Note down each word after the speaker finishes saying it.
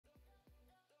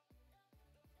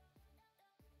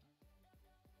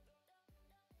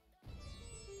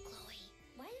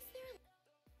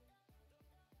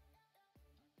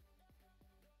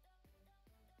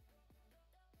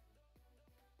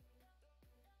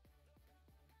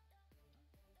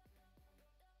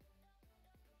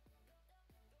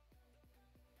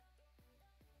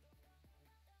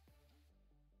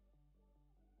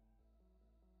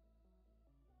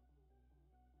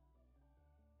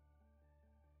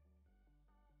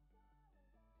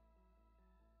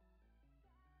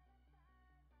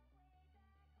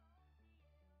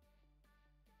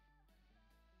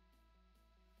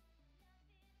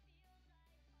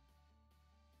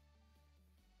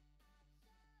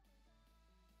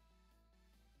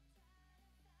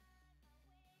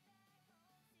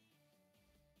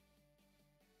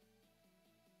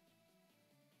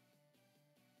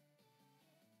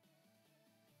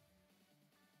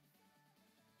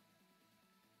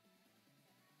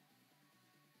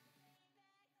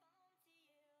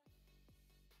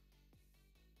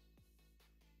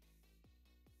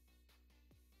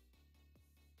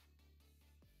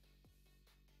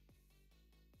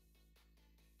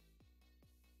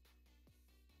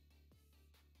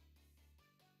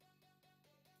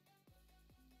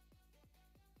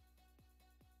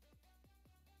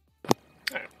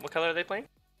Alright, what color are they playing?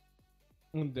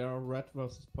 And there are red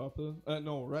versus purple.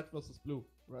 No, red versus blue.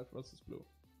 Red versus blue.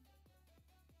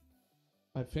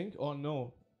 I think, or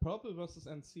no, purple versus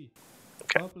NC.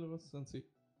 Okay. Purple versus NC.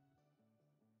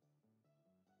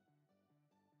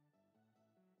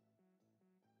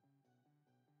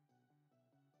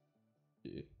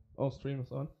 Yeah. Oh, stream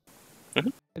is on.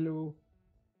 Mhm. Hello.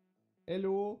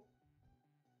 Hello.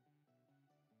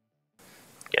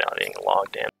 Get out of being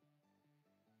logged in.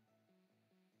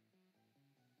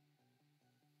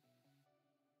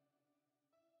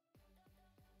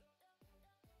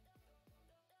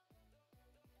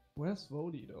 Where's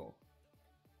V0DE though?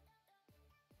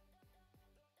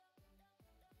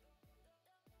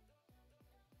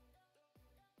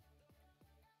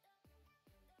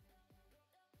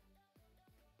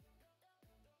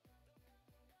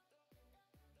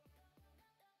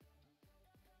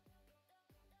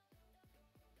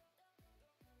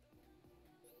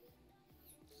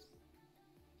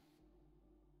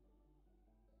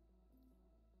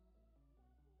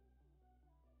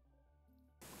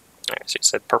 Alright, so you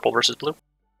said purple versus blue?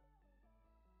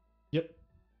 Yep.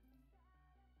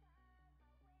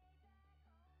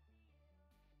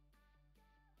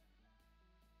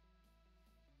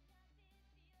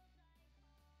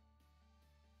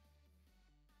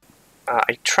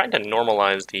 I tried to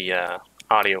normalize the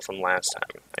audio from last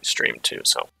time I streamed too,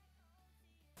 so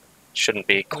shouldn't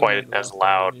be quite as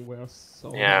loud.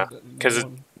 So yeah, because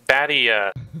Batty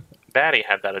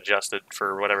had that adjusted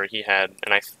for whatever he had,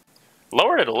 and I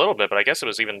lowered it a little bit, but I guess it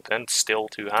was even then still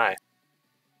too high.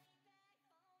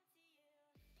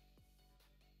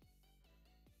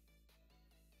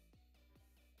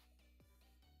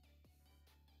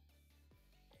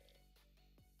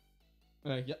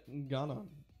 Yeah, Ghana.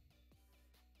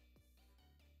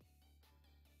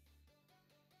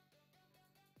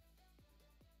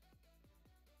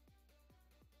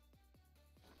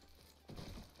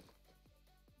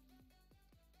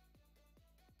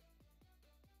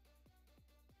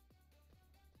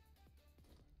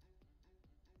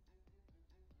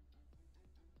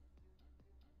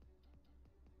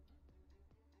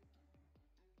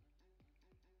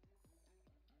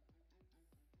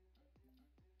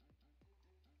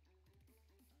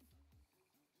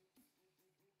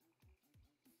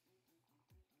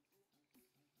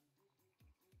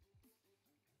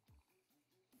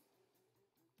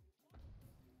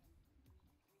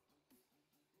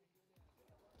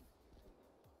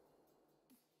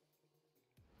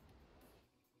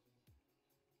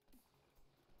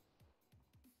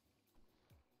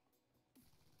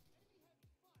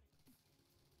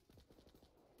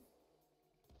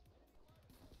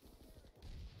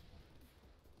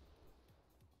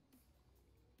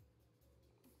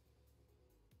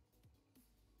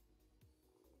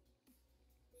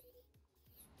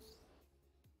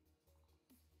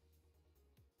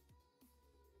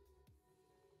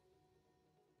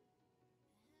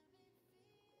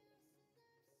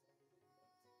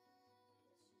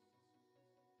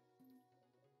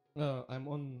 I'm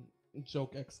on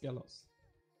Joke X Gallows.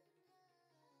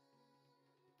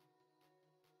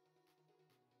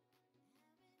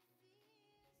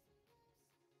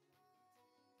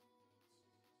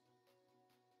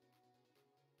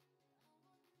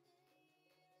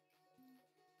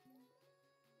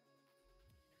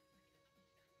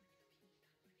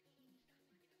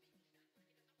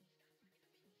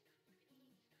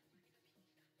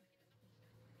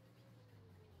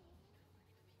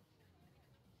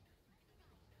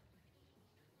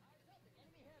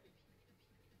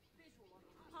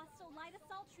 Hostile light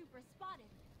assault trooper spotted.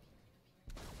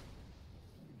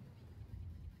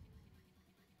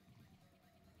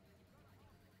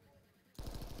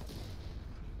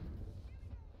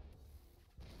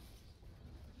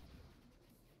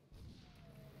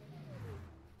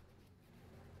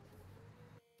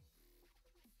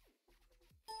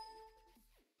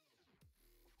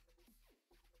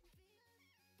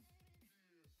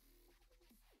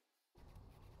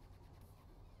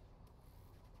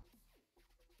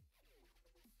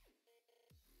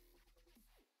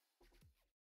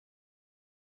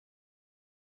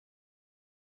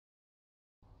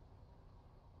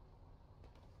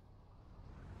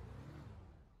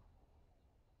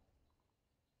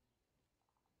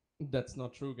 That's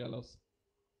not true, Gallows.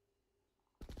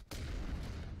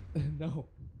 No,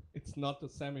 it's not the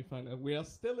semifinal. We are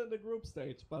still in the group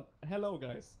stage, but hello,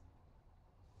 guys.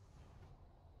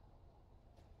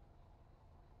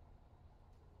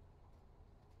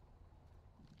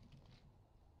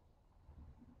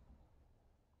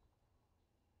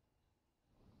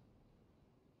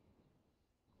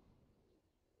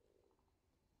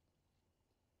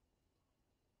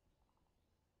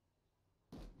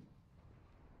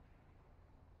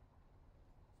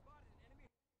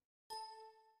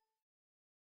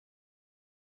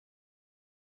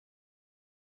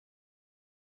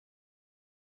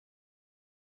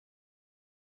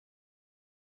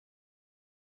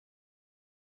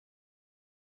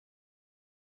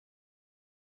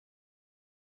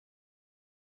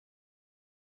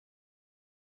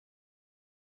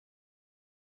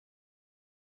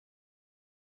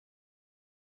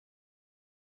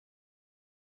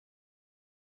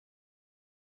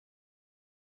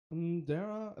 They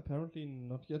are apparently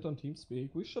not yet on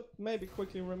TeamSpeak. We should maybe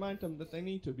quickly remind them that they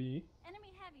need to be.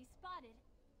 Enemy heavy spotted.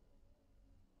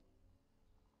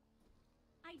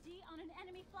 ID on an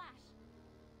enemy flash.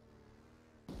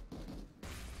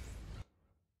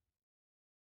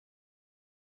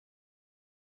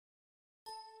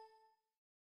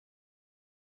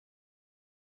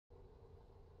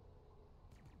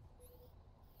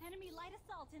 Enemy light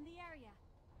assault in the area.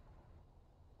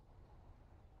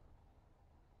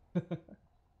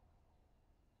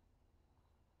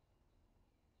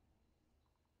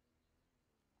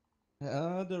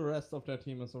 The rest of their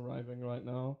team is arriving right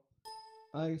now.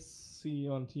 I see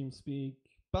on TeamSpeak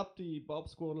Bubty, Bob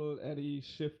Squirtle, Eddie,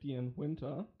 Shifty, and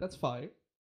Winter. That's 5.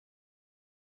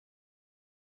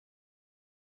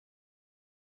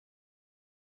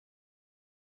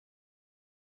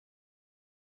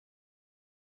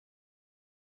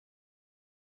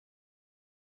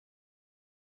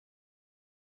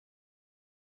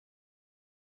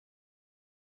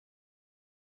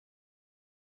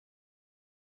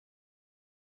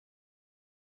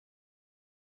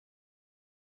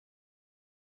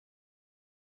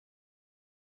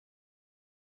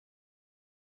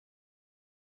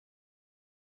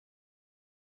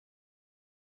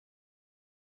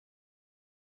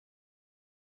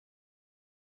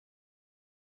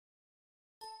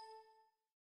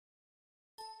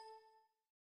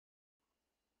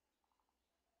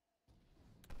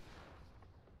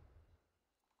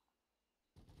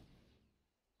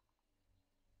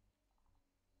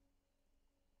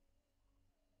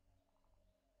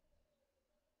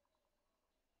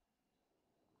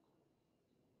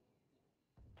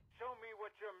 Show me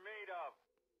what you're made of.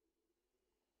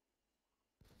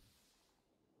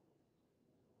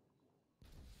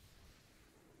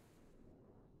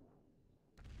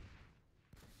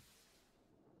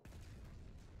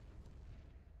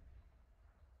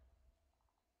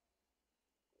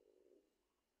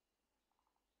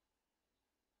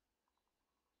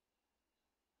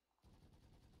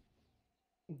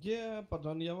 Yeah, but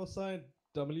on the other side,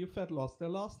 WFAT lost their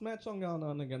last match on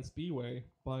Ganon against B-Way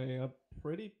by a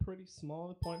pretty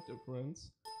small point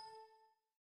difference.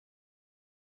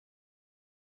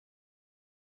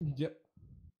 Yep.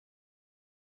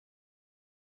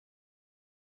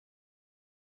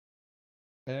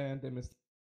 And they missed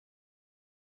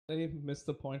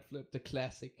the point flip, the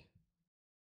classic.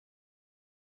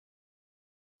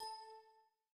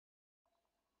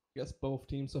 Guess both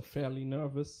teams are fairly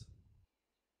nervous.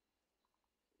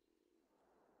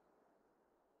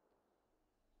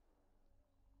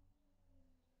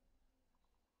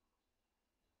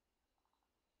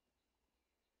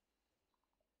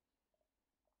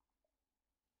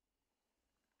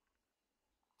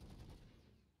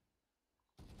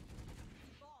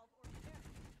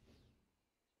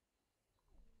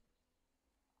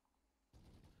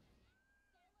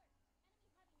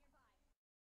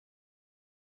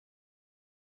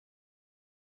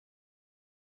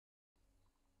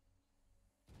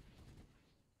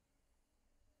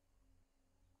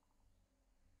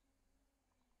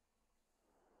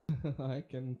 I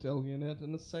can tell you that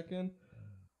in a second.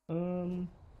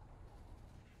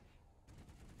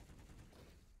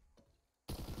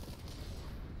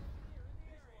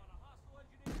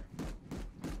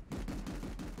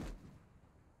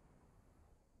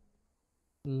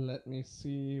 Let me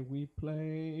see. We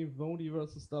play V0DE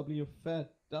versus WFAT.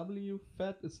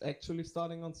 WFAT is actually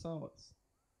starting on Sours.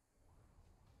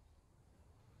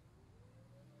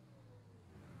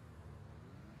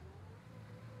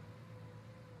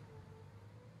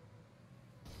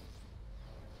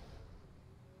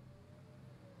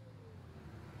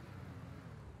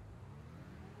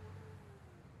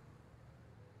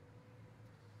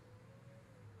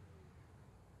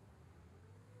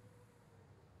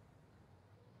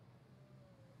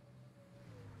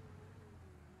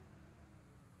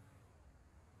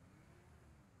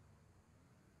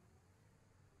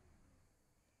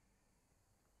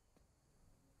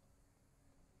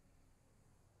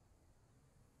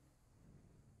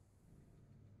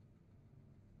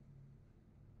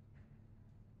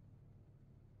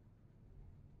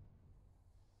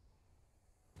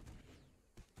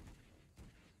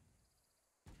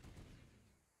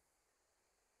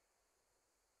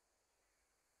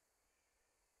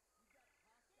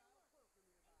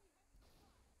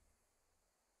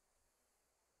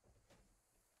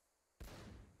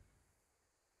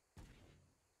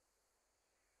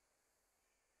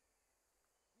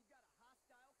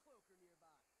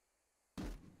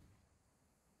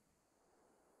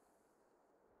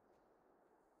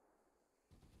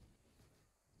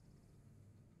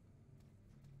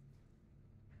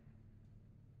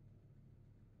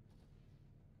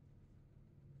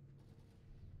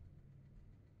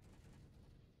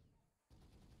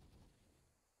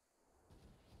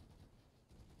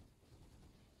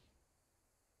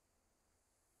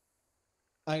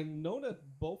 I know that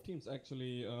both teams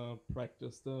actually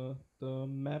practice the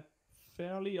map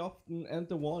fairly often and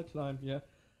the wall climb here.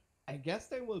 I guess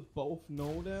they will both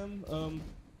know them.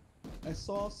 I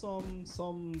saw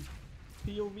some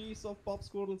POVs of Bob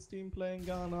Squirtle's team playing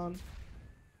Ganon.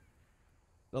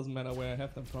 Doesn't matter where I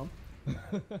have them from.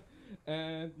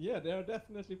 And yeah, they're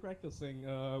definitely practicing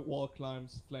wall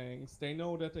climbs, flanks. They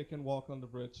know that they can walk on the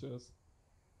bridges.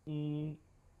 In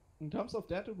terms of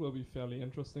that, it will be fairly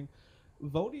interesting.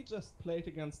 V0DE just played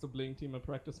against the Blink team a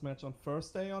practice match on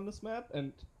first day on this map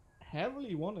and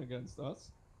heavily won against us.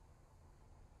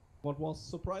 What was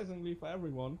surprisingly for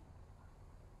everyone.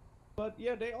 But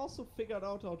yeah, they also figured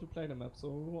out how to play the map,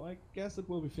 so I guess it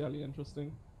will be fairly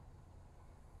interesting.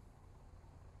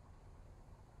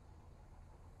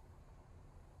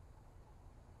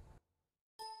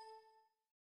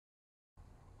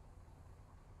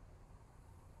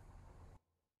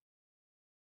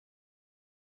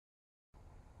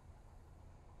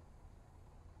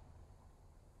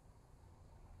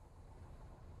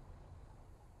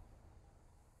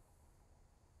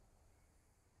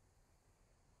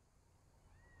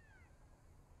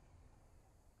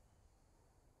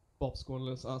 Bob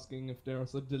Squirtle is asking if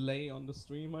there's a delay on the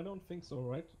stream. I don't think so,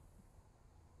 right?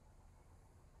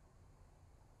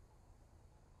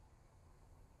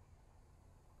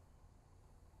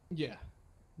 Yeah,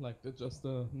 like just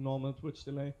a normal Twitch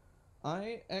delay.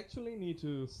 I actually need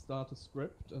to start a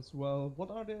script as well.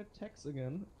 What are their tags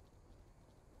again?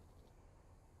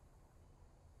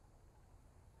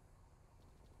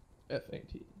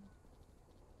 FAT.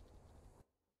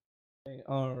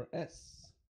 ARS.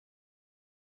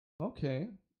 Okay.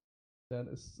 That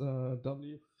is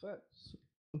WFAT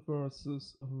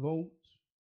versus vote.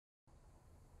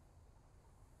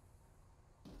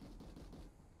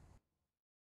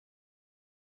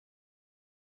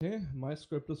 Okay, my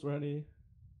script is ready.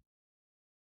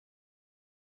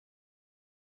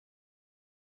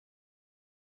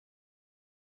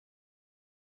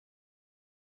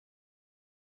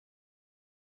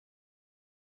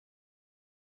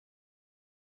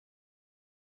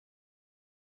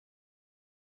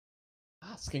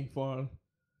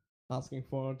 Asking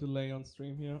for a delay on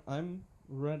stream here. I'm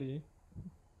ready.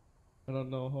 I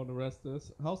don't know how the rest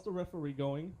is. How's the referee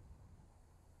going?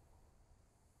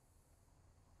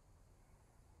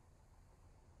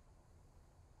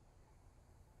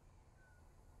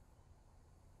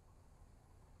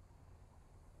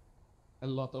 A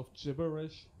lot of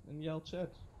gibberish in Yell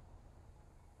chat.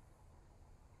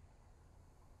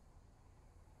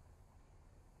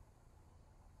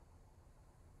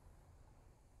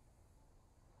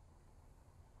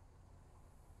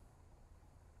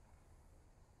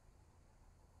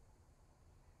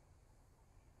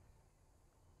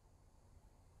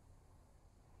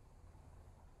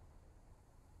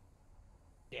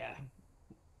 Yeah.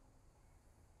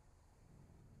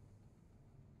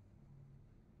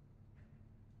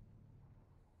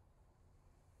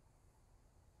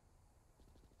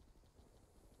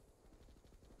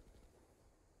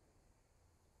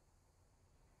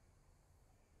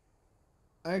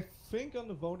 I think on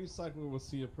the V0DE side we will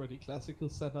see a pretty classical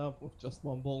setup with just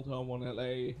one bolter, one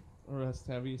LA, rest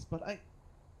heavies, but I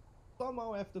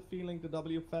somehow have the feeling the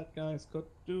WFAT guys could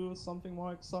do something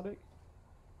more exotic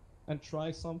and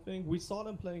try something. We saw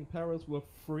them playing Paris with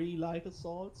 3 light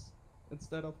assaults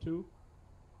instead of 2.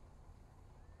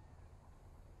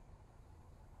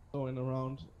 So in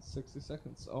around 60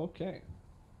 seconds. Okay.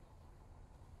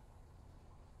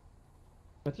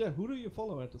 But yeah, who do you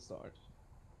follow at the start?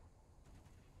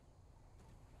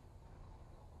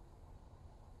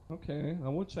 Okay, I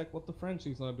will check what the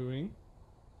Frenchies are doing.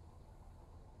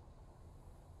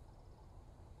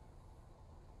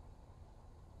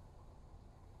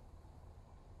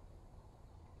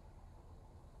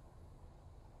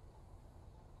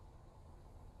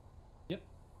 Yep.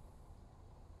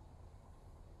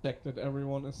 Check that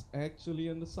everyone is actually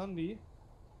in the Sunday.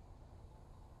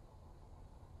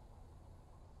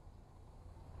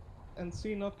 And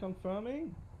C not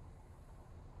confirming?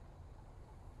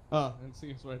 Ah, and C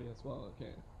is ready as well,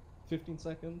 okay. 15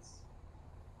 seconds.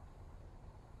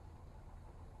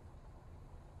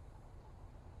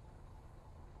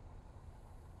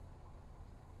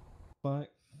 5,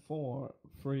 4,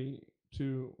 3,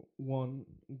 2, 1,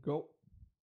 go.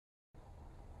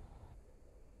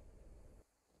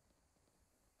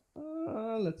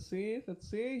 Let's see.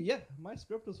 Yeah, my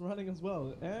script is running as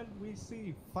well. And we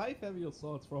see 5 heavy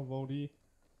assaults from V0DE. Is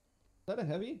that a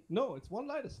heavy? No, it's 1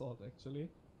 light assault actually.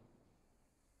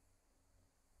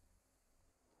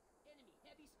 Enemy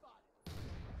heavy spotted.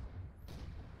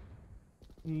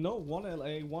 No, 1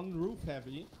 LA, 1 roof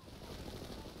heavy.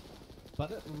 But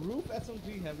a roof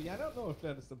SMG heavy, I don't know if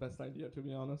that is the best idea, to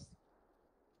be honest.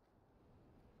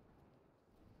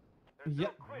 There's no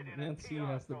Yep, quitting a Nancy TR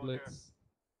has the soldier. blitz.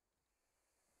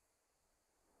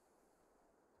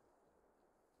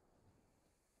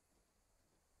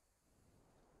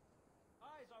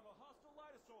 Eyes on a hostile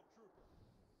light assault trooper.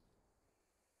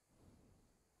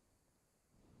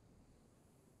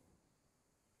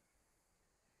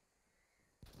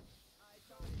 Eyes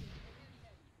targeted enemy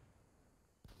heavy.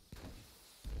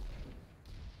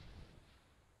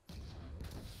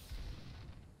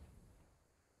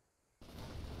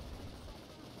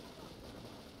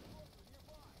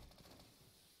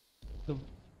 The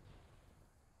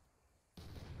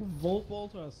Volt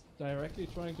Bolter is directly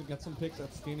trying to get some picks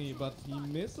at Skinny, but he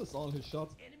misses all his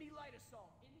shots. Enemy light assault.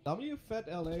 WFAT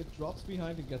LA drops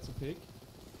behind and gets a pick.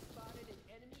 Spotted an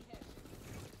enemy heavy.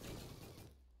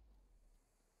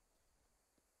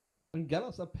 And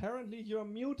Gallows, apparently you're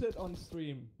muted on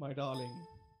stream, my darling.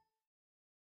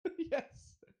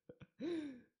 Yes.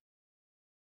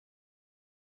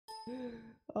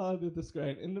 Oh, this is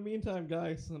great. In the meantime,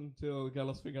 guys, until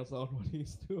Gallows figures out what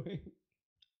he's doing,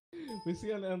 we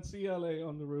see an NCLA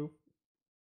on the roof.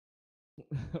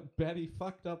 Betty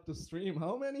fucked up the stream.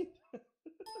 How many?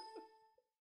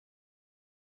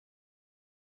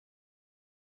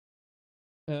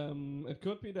 It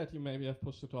could be that you maybe have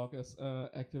push to talk as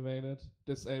activated,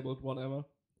 disabled, whatever.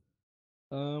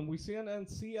 We see an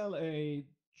NCLA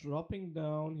dropping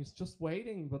down. He's just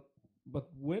waiting, but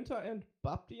Winter and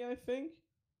Babdi, I think?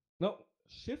 No,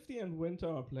 Shifty and Winter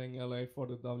are playing LA for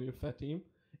the WFAT team.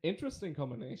 Interesting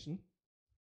combination.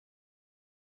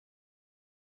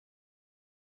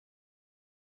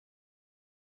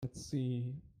 Let's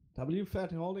see.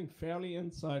 WFAT holding fairly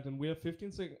inside, and we are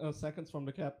 15 seconds from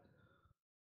the cap.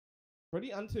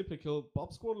 Pretty untypical.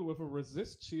 Bob Squirtle with a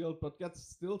resist shield, but gets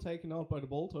still taken out by the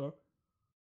bolter.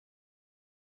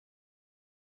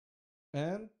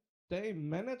 And they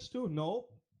managed to...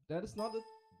 Nope, that is not it.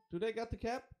 Do they get the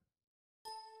cap?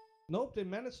 Nope, they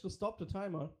managed to stop the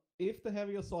timer. If the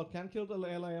heavy assault can kill the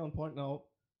LA on point now.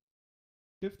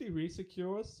 50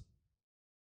 resecures.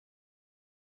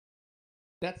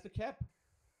 That's the cap.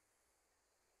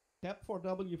 Cap for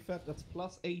WFAT, that's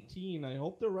plus 18. I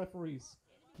hope the referees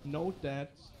note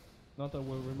that. Not that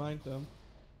we'll remind them.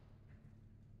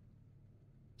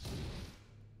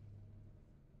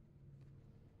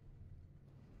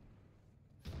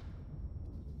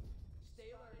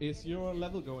 Is your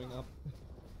level going up?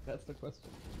 That's the question.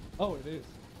 Oh, it is.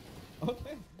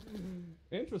 Okay.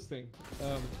 Interesting.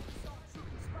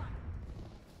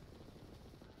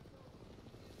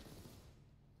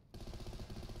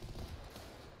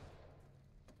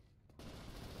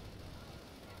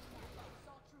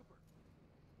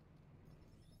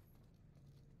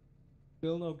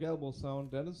 Still no Galbo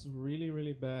sound. That is really,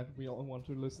 really bad. We all want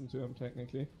to listen to him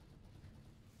technically.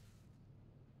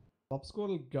 Bob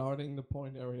Squirtle guarding the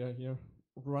point area here.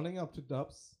 Running up to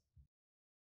Dubs.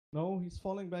 No, he's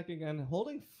falling back again.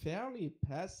 Holding fairly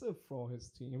passive for his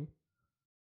team.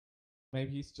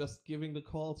 Maybe he's just giving the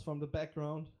calls from the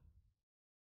background.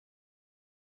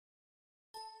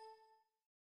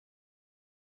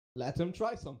 Let him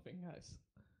try something, guys.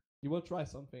 He will try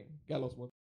something. Gallows will.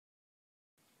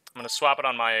 I'm going to swap it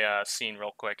on my scene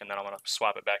real quick, and then I'm going to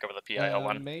swap it back over the PIL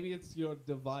one. Maybe it's your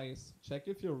device. Check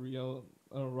if your real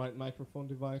right microphone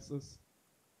device is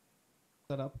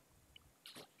set up.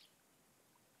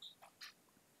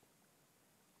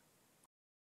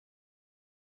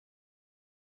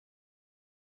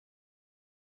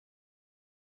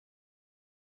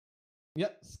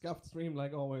 Yep, scuffed stream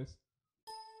like always.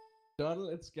 Turtle,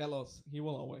 it's Gallows. He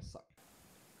will always suck.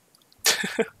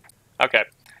 Okay.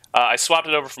 I swapped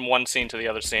it over from one scene to the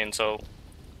other scene, so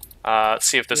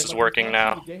see if this is working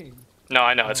now. No,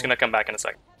 I know. It's going to come back in a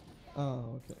second.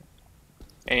 Oh, okay.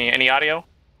 Any audio?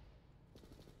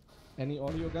 Any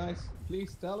audio, guys?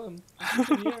 Please tell him. You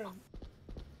can hear him.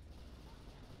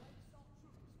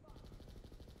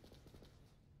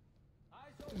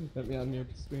 Let me unmute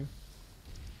the stream.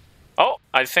 Oh,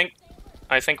 I think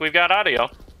we've got audio.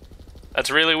 That's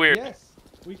really weird. Yes,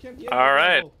 we can hear. All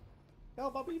right.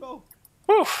 Help, Bibo.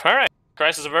 Whew, all right.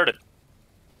 Crisis averted.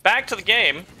 Back to the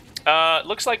game.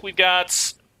 Looks like we've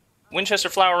got Winchester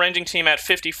Flower Ranging Team at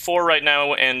 54 right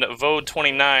now and V0DE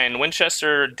 29.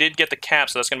 Winchester did get the cap,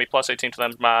 so that's going to be plus 18 to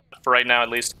them for right now at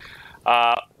least.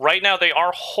 Right now they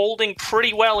are holding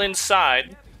pretty well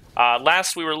inside.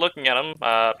 Last we were looking at them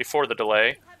before the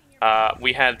delay,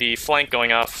 we had the flank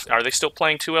going off. Are they still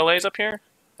playing 2 LAs up here?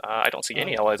 I don't see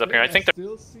any LAs up here. I think they're...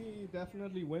 still see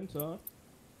definitely Winter.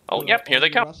 Oh, yep, here they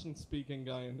come. Russian-speaking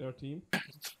guy in their team.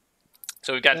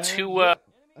 So we've got two... Yeah,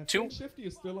 I I Two- think Shifty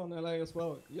is still on LA as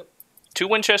well. Yep. 2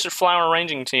 Winchester Flower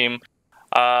Ranging Team.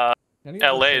 Can you just say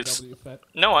LA's. WFAT?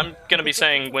 No, I'm going to be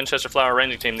saying Winchester Flower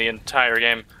Ranging Team the entire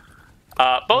game.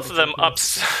 Both of them up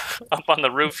on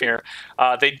the roof here.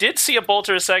 They did see a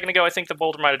Bolter a second ago. I think the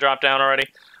Bolter might have dropped down already.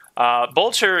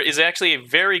 Bolter is actually a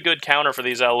very good counter for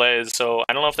these LAs, so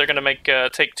I don't know if they're going to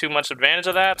take too much advantage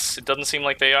of that. It doesn't seem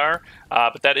like they are,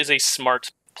 but that is a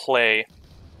smart play.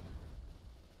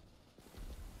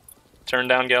 Turn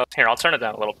down, Gale. Here, I'll turn it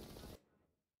down a little.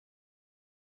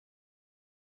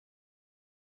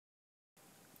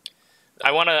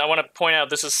 I want to point out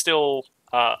this is still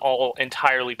all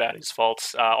entirely Batty's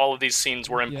fault. All of these scenes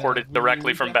were imported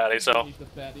directly from Batty, so. Need the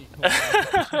Batty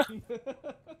command.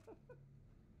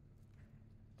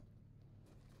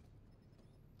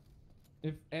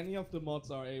 If any of the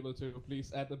mods are able to,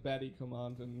 please add the Batty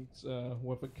command and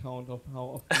with a count of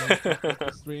how often I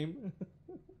the stream.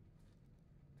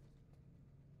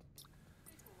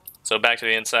 So back to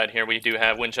the inside here, we do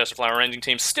have Winchester Flower Ranging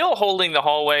Team still holding the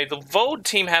hallway. The V0DE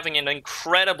team having an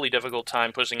incredibly difficult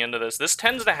time pushing into this. This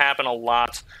tends to happen a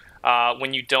lot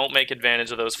when you don't make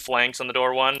advantage of those flanks on the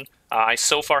door one. I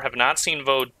so far have not seen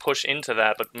V0DE push into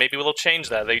that, but maybe we'll change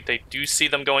that. They do see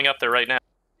them going up there right now.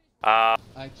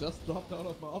 I just dropped out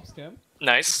of my ops camp.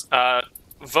 Nice.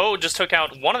 V0DE just took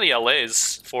out one of the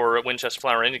LAs for Winchester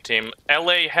Flower Ranging Team.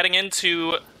 LA heading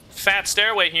into Fat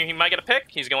Stairway here. He might get a pick.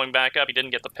 He's going back up. He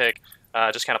didn't get the pick.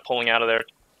 Just kind of pulling out of their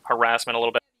harassment a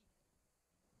little bit.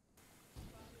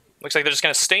 Looks like they're just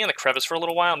going to stay in the crevice for a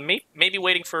little while. Maybe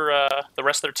waiting for the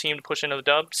rest of their team to push into the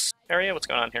dubs area. What's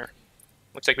going on here?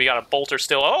 Looks like we got a Bolter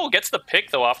still. Oh, gets the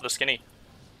pick, though, off of the skinny.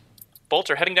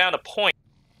 Bolter heading down to point.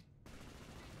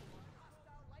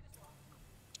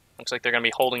 Looks like they're going to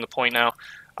be holding the point now.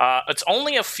 It's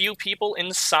only a few people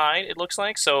inside, it looks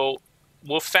like, so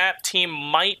WFAT team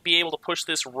might be able to push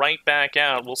this right back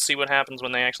out. We'll see what happens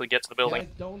when they actually get to the building. Yeah,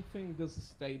 I don't think this is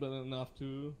stable enough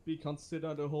to be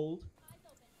considered a hold.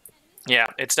 Yeah,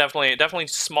 it's definitely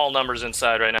small numbers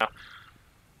inside right now.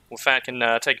 WFAT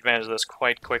can take advantage of this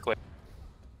quite quickly.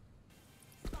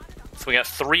 So we got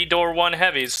 3 door 1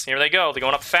 heavies. Here they go. They're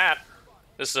going up Fat.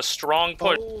 This is a strong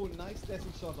push. Oh, nice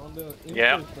dashing shot on the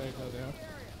infiltrator there.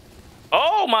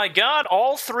 Oh my god,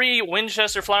 all 3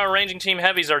 Winchester Flower Ranging Team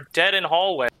heavies are dead in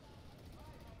hallway.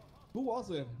 Who was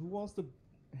it? Who was the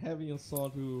heavy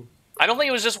assault who... I don't think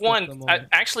it was just one.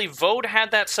 Actually, V0DE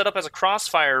had that set up as a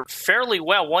crossfire fairly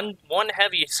well. One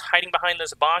heavy is hiding behind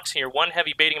this box here, 1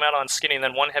 heavy baiting him out on skinny, and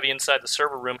then 1 heavy inside the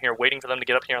server room here, waiting for them to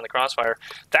get up here on the crossfire.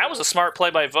 That was a smart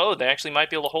play by V0DE. They actually might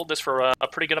be able to hold this for a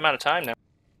pretty good amount of time now.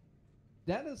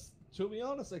 That is, to be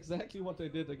honest, exactly what they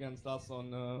did against us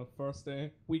on first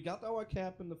day. We got our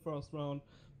cap in the first round,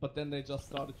 but then they just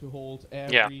started to hold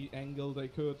every angle they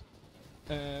could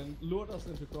and lured us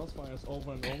into crossfires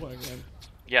over and over again.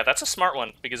 Yeah, that's a smart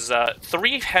one, because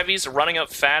 3 heavies running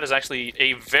up Fat is actually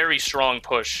a very strong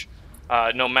push,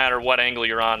 no matter what angle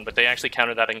you're on, but they actually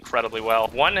countered that incredibly well.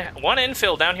 One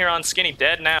infill down here on skinny,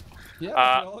 dead now.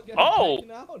 Yeah,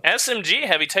 SMG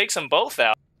heavy takes them both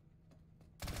out.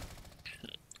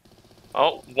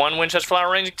 Oh, 1 Winchester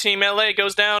Flower Ranging Team LA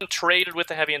goes down, traded with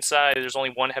the heavy inside. There's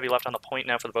only 1 heavy left on the point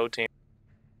now for the V0DE team.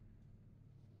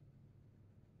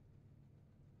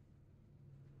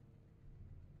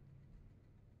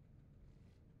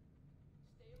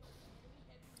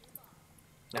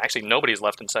 Actually, nobody's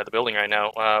left inside the building right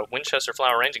now. Winchester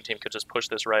Flower Ranging Team could just push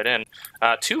this right in.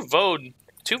 2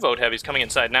 V0DE heavies coming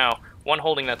inside now. 1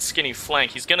 holding that skinny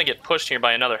flank. He's going to get pushed here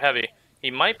by another heavy.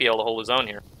 He might be able to hold his own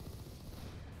here.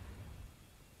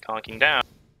 Conking down.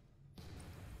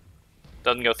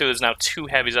 Doesn't go through. There's now 2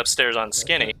 heavies upstairs on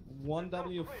skinny. 1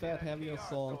 WFAT heavy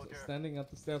assault standing at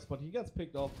the stairs, but he gets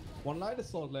picked off. 1 light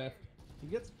assault left. He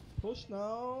gets pushed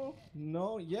now.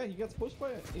 No, yeah, he gets pushed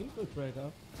by an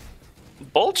infiltrator.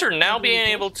 Bolter now being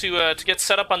able to get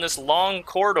set up on this long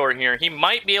corridor here. He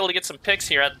might be able to get some picks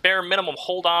here. At bare minimum,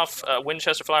 hold off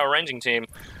Winchester Flower Ranging Team.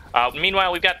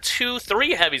 Meanwhile, we've got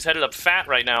 3 heavies headed up Fat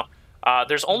right now.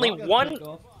 There's only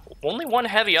one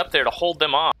heavy up there to hold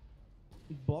them off.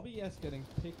 Bobby is getting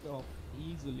picked off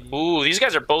easily. Ooh, these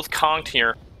guys are both conked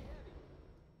here.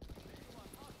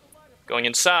 Going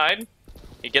inside.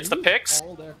 He gets the picks.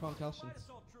 All their concussions.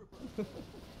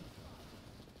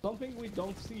 Something we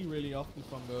don't see really often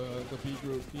from the B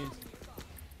group teams.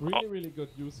 Really good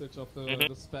usage of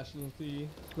the specialty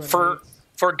grenades.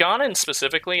 For Ganon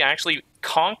specifically, actually,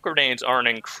 conk grenades are an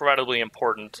incredibly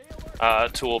important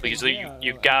tool, because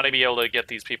you've got to be able to get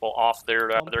these people off their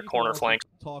corner flanks.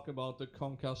 Talk about the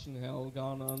concussion hell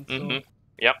Ganon. So.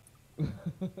 Yep.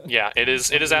 Yeah, it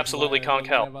is absolutely conk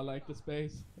hell. I never liked the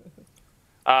space.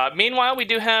 Meanwhile, we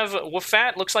do have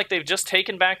WFAT. Looks like they've just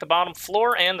taken back the bottom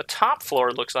floor and the top floor,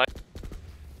 it looks like.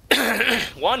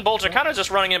 One Bolter kind of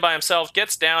just running in by himself,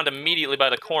 gets downed immediately by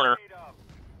the corner.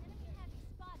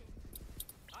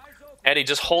 Eddie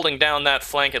just holding down that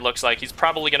flank, it looks like. He's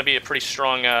probably going to be a pretty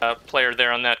strong player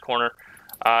there on that corner.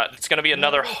 It's going to be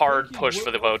another hard push for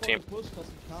the VOD team. Push 'cause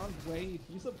he can't wait.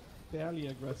 He's a fairly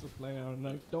aggressive player, and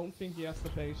I don't think he has the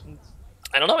patience.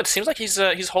 I don't know, it seems like he's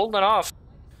holding it off.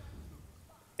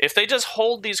 If they just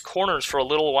hold these corners for a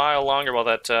little while longer while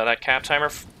that cap timer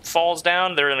falls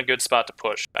down, they're in a good spot to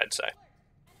push, I'd say.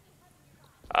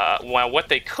 While what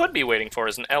they could be waiting for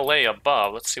is an LA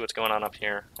above. Let's see what's going on up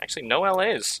here. Actually, no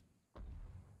LAs.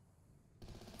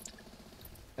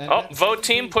 And Oh, that's VOD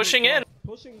team pushing in.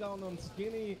 Pushing down on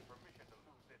Skinny.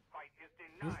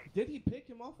 Did he pick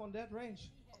him off on that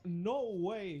range? No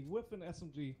way, with an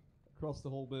SMG across the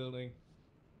whole building.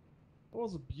 That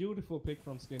was a beautiful pick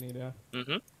from Skinny there.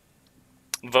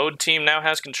 VOD team now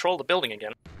has control of the building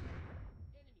again.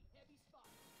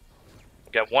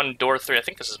 We got one door 3. I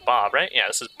think this is Bob, right? Yeah,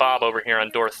 this is Bob over here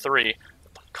on door 3,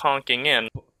 conking in.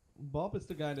 Bob is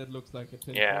the guy that looks like a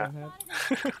tin Yeah.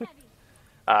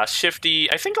 head.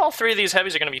 Shifty. I think all 3 of these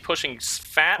heavies are going to be pushing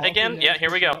Fat again. Yeah,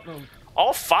 here we go.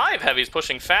 All 5 heavies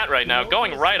pushing Fat right now,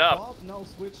 going right up. Bob now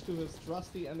switched to his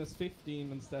trusty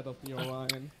MS-15 instead of the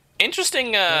Orion. Interesting.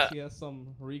 He has some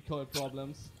recoil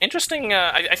problems. Interesting.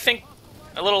 I think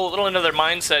a little into their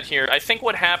mindset here. I think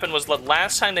what happened was the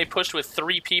last time they pushed with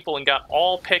 3 people and got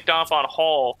all picked off on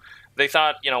Hall, they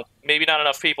thought, you know, maybe not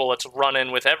enough people. Let's run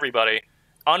in with everybody.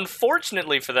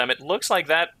 Unfortunately for them, it looks like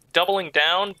that doubling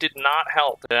down did not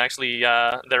help. It actually,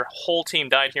 their whole team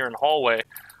died here in hallway.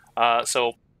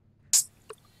 So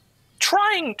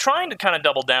trying to kind of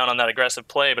double down on that aggressive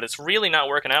play, but it's really not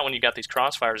working out when you got these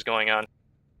crossfires going on.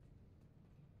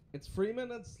 It's 3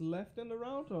 minutes left in the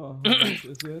round, or how much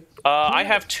is it? I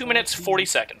have 2 minutes 40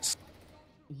 seconds.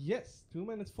 Yes, 2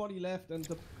 minutes 40 left, and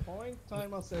the point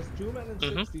timer says 2 minutes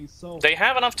 60. So They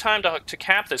have enough time to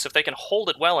cap this if they can hold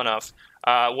it well enough.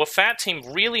 WFAT team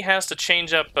really has to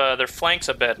change up their flanks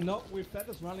a bit. no, WFAT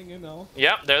is running in now.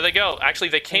 Yep, there they go. Actually,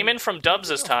 they came in from dubs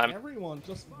this time. Everyone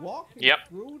just walking Yep.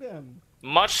 through them.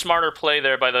 Much smarter play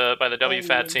there by the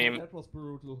WFAT team. That was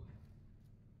brutal.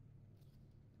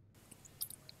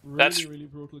 That's- Really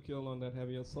brutal kill on that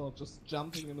heavy assault, just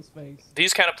jumping in his face.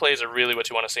 These kind of plays are really what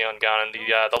you want to see on Gun.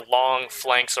 The long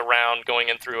flanks around, going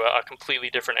in through a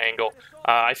completely different angle.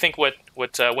 I think what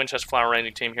Winchester Flower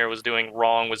Ranging team here was doing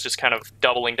wrong was just kind of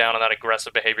doubling down on that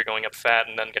aggressive behavior, going up Fat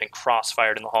and then getting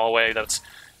cross-fired in the hallway.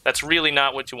 That's really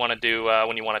not what you want to do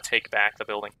when you want to take back the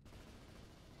building.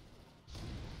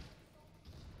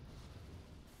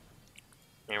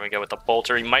 Here we go with the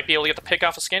Bolter. He might be able to get the pick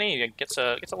off of Skinny. He gets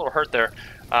a little hurt there.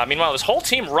 Meanwhile, this whole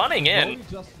team running in. Brody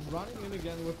just running in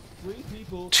again with 3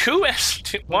 people.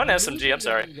 One SMG, I'm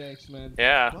sorry. Engagement.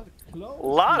 Yeah. But A close,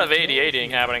 lot of close.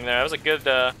 80-80ing happening there. That was a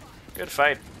good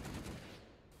fight.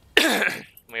 We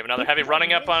have another heavy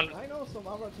running up on... I know some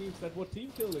other teams that would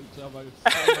team kill each other if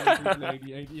someone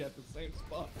 80-80 at the same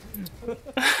spot.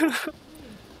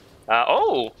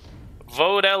 Oh!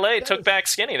 VOD LA took back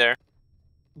Skinny there.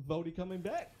 VODE coming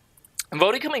back.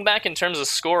 VOD coming back in terms of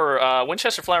score,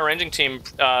 Winchester Flower Ranging team,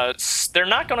 they're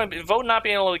not going to... VOD not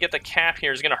being able to get the cap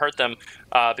here is going to hurt them,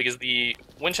 because the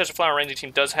Winchester Flower Ranging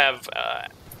team does have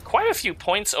quite a few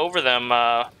points over them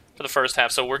for the first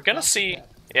half, so we're going to see...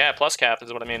 Yeah, plus cap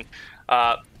is what I mean.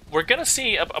 We're going to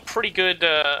see a pretty good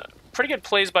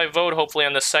plays by VOD, hopefully,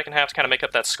 on this second half to kind of make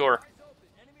up that score.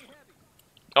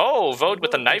 Oh, VOD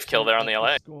with the knife kill there on the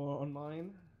LA. Score on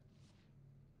mine.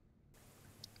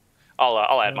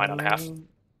 I'll add mine on half.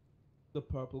 The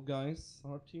purple guys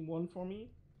are team 1 for me.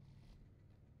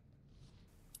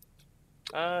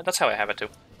 That's how I have it too.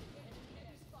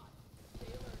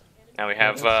 Now we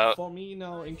have for me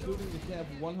now, including the cap,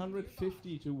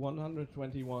 150 to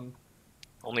 121.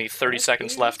 only 30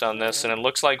 seconds left on this, and it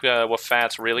looks like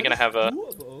WFAT's really going to have a...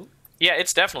 Doable. Yeah,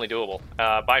 it's definitely doable,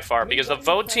 by far, because the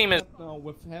VOD team is... Now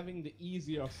with having the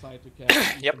easier side to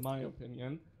cap, Yep. in my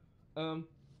opinion.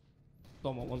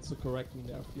 Someone wants to correct me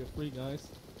there. Feel free, guys.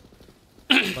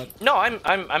 But No,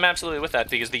 I'm absolutely with that,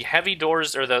 because the heavy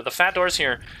doors, or the fat doors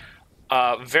here,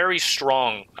 very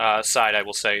strong side, I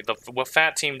will say. The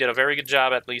WFAT team did a very good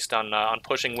job, at least, on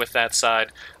pushing with that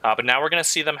side. But now we're going to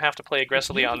see them have to play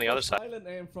aggressively on the other side. Silent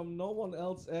aim from no one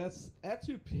else as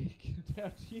Atupic,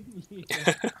 their team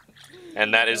leader.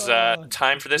 And that is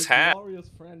time for this the half. Glorious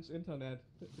French internet.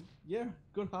 Yeah,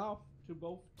 good half to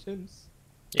both teams.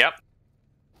 Yep.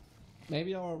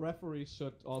 Maybe our referees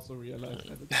should also realize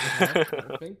that it's good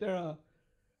half. I think there are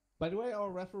By the way, our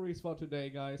referees for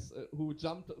today, guys, who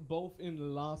jumped both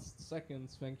in last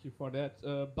seconds, thank you for that.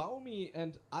 Baumi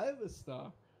and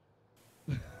Alvestar.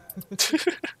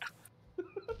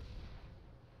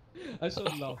 I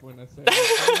should laugh when I say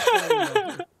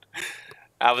that.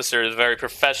 Alistair is a very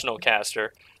professional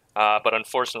caster, but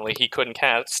unfortunately he couldn't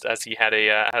cast as he had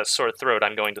a sore throat.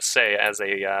 I'm going to say as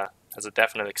a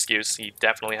definite excuse, he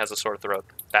definitely has a sore throat.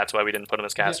 That's why we didn't put him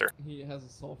as caster. Yeah, he has a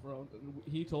sore throat.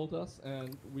 He told us,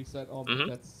 and we said, "Oh,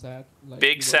 that's sad." Like,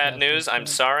 Big sad news. I'm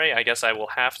sorry. I guess I will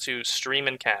have to stream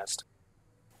and cast.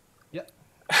 Yeah.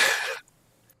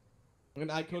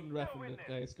 And I couldn't ref in that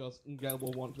days because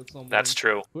Galbo wanted someone. That's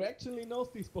true. Who actually knows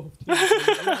these both teams.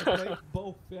 I play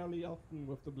both fairly often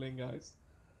with the Bling guys.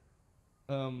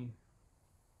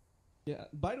 Yeah.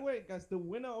 By the way, guys, the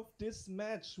winner of this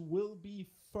match will be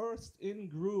first in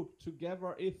group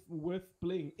together with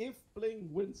Bling. If Bling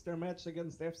wins their match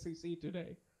against FCC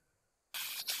today,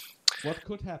 what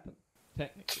could happen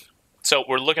technically? So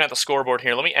we're looking at the scoreboard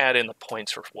here. Let me add in the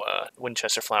points for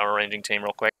Winchester Flower Ranging Team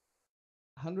real quick.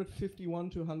 151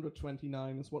 to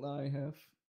 129 is what I have.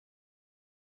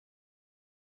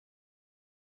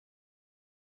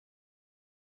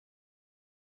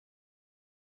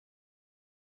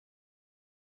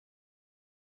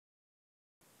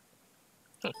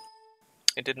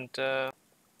 It didn't add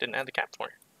the cap for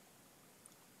you.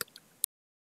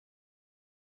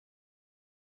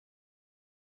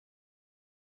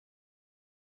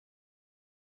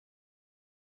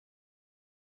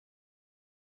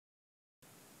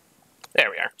 There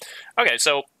we are. Okay,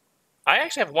 so I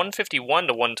actually have 151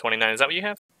 to 129. Is that what you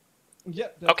have? Yeah,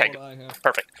 that's okay, what I have.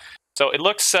 Perfect. So it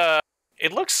looks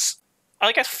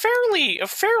like a fair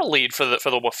lead for the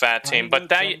WFAT team, but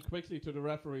that quickly to the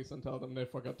referees and tell them they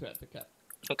forgot to add the cap.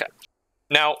 Okay.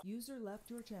 Now, user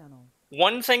left your channel.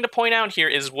 One thing to point out here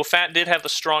is WFAT did have the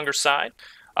stronger side.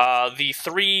 The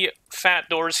 3 fat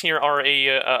doors here are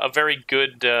a very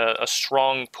good, a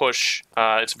strong push.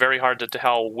 It's very hard to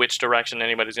tell which direction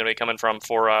anybody's going to be coming from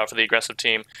for the aggressive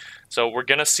team. So we're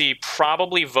going to see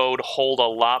probably V0DE hold a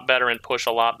lot better and push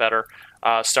a lot better,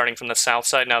 starting from the south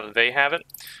side now that they have it.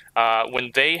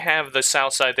 When they have the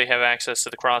south side, they have access to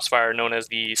the crossfire known as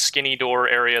the skinny door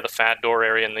area, the fat door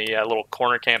area, and the little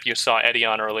corner camp you saw Eddie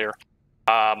on earlier.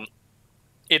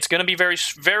 It's going to be very,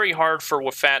 very hard for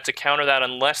WFAT to counter that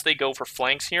unless they go for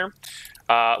flanks here.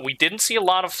 We didn't see a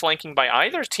lot of flanking by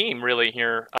either team, really,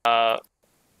 here.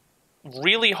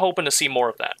 Really hoping to see more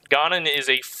of that. Ganon is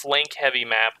a flank-heavy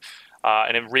map,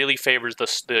 and it really favors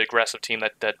the aggressive team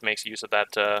that makes use of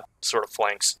that sort of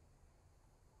flanks.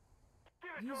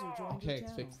 Okay,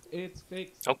 it's fixed. It's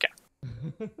fixed. Okay.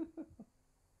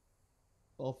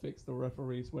 All fixed. The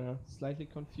referees were slightly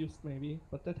confused, maybe,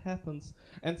 but that happens.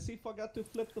 And C forgot to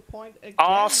flip the point again.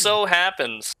 Also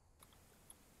happens.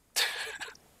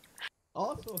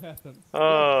 Also happens.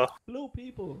 Blue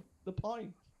people. The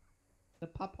point. The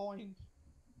point.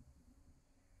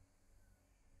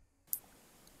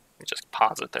 Let me just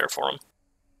pause it there for him.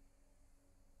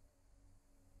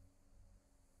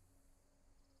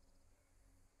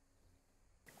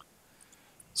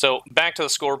 So back to the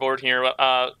scoreboard here.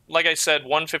 Like I said,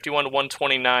 151 to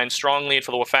 129, strong lead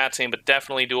for the WFAT team, but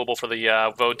definitely doable for the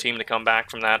V0DE team to come back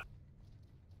from that.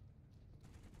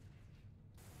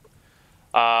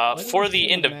 For the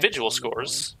individual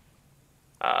scores,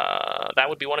 that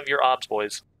would be one of your obs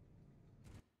boys.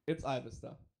 It's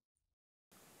Ivesta.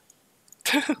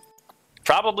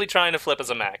 Probably trying to flip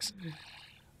as a max,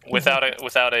 without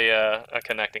a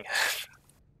connecting.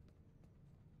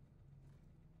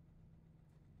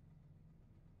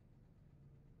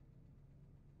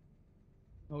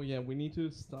 Oh yeah, we need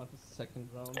to start the second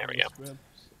round. There we go.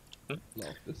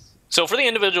 Love this. So for the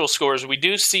individual scores, we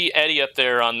do see Eddie up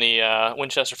there on the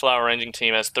Winchester Flower Ranging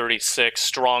team as 36.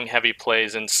 Strong, heavy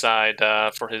plays inside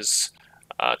for his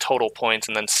total points,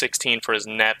 and then 16 for his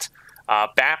net.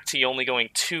 Bapti only going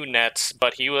 2 nets,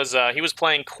 but he was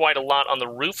playing quite a lot on the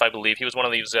roof, I believe. He was one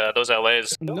of those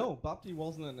LAs. No, Bapti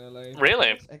wasn't in LA. Really?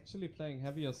 He was actually playing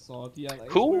heavy assault. The LAs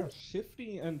Who? were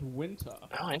Shifty and Winter.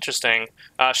 Oh, interesting.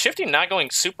 Shifty not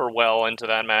going super well into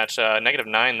that match.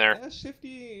 -9 there.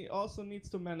 Shifty also needs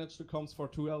to manage the comms for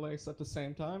 2 LAs at the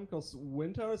same time, because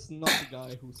Winter is not the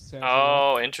guy who says.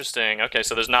 Oh, interesting. Okay,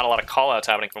 so there's not a lot of callouts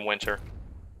happening from Winter.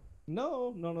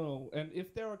 No. And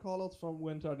if there are callouts from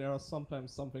Winter, there are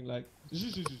sometimes something like.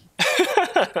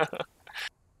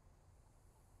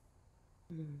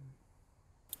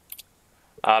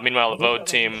 Meanwhile, the V0DE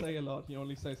team. Say a lot. He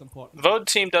only says important. V0DE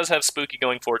team does have Spooky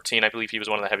going 14. I believe he was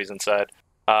one of the heavies inside.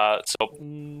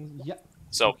 Yeah.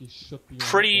 So He should be on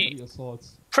pretty- the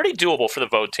assaults. pretty doable for the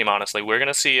VOD team, honestly. We're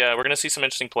gonna see some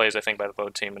interesting plays, I think, by the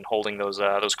VOD team and holding those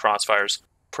crossfires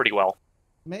pretty well.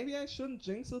 Maybe I shouldn't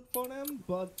jinx it for them,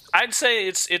 but I'd say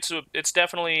it's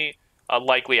definitely a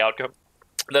likely outcome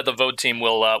that the VOD team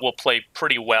will play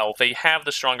pretty well. They have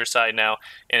the stronger side now,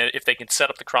 and if they can set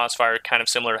up the crossfire kind of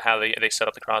similar to how they set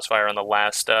up the crossfire in the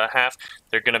last half,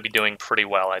 they're going to be doing pretty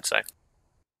well, I'd say.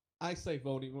 I say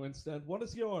voting instead. What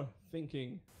is your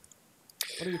thinking?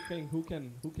 What do you think? Who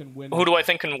can win? Who do I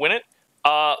think can win it?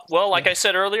 Well, like I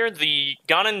said earlier, the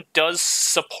Ganon does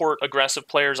support aggressive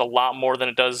players a lot more than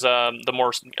it does the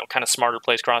more kind of smarter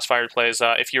plays, crossfire plays.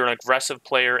 If you're an aggressive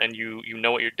player and you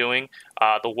know what you're doing,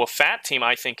 the WFAT team,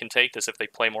 I think, can take this if they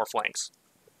play more flanks.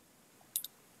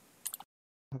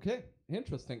 Okay,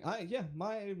 interesting.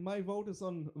 My vote is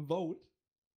on vote.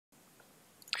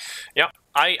 Yeah,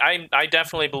 I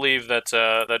definitely believe that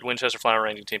that Winchester Flower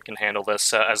Ranging team can handle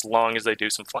this as long as they do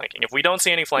some flanking. If we don't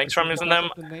see any flanks from them,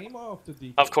 Of the name or of the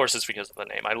DK? of course it's because of the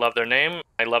name. I love their name.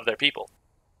 I love their people.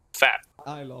 Fat.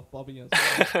 I love Bobby as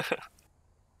well.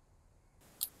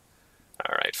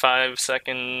 All right, 5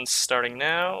 seconds starting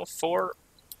now. 4,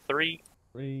 3.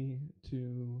 3,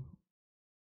 2.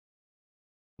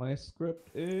 My script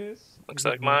is. Looks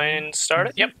like mine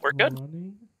started. Yep, we're good.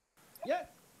 Running. Yes.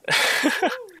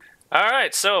 All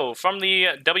right, so from the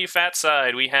WFAT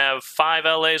side, we have 5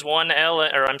 LAs, 1 LA,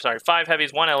 or I'm sorry, 5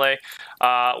 heavies, 1 LA.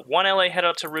 1 LA headed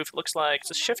up to roof. It looks like,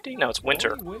 is it Shifty? No, it's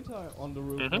Winter. Only Winter on the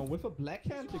roof now with a black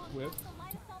hand equipped.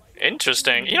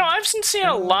 Interesting. You know, I've been seeing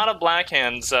a lot of black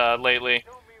hands lately,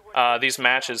 these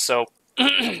matches, so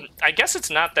I guess it's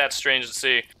not that strange to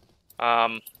see.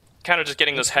 Kind of just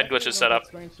getting those head glitches set up.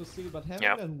 Strange to see, but having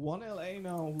Yeah. that 1 LA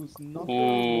now who's not the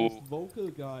Ooh. most vocal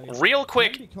guy. Real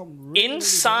quick, can become really,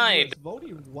 inside- Really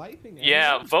dangerous. VODE wiping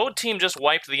Yeah, everyone. VOD team just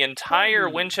wiped the entire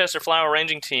Holy. Winchester Flower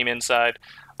Ranging team inside.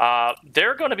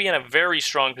 They're going to be in a very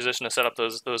strong position to set up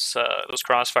those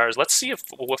crossfires. Let's see if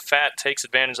WFAT takes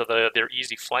advantage of their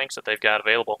easy flanks that they've got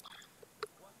available.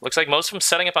 Looks like most of them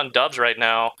setting up on dubs right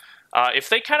now. If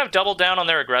they kind of double down on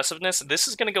their aggressiveness, this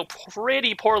is going to go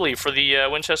pretty poorly for the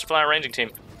Winchester Flower Ranging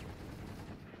team.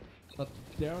 But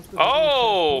there's the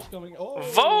Oh! push coming. Oh!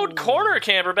 VOD corner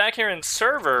camper back here in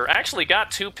server actually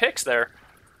got 2 picks there.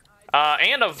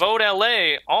 And a VOD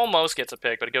LA almost gets a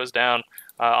pick, but it goes down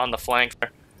on the flank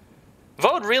there.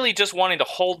 VOD really just wanting to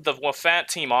hold the WFAT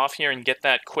team off here and get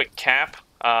that quick cap.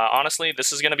 Honestly,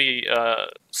 this is going to be a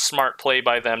smart play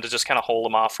by them to just kind of hold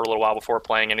them off for a little while before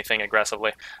playing anything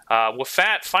aggressively.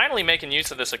 WFAT finally making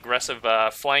use of this aggressive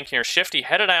flank here. Shifty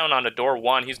headed down onto door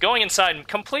 1. He's going inside and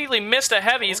completely missed a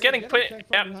heavy. He's getting put.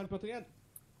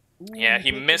 Yeah,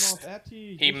 he missed.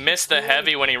 He missed the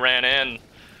heavy when he ran in.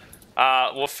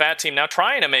 WFAT team now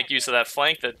trying to make use of that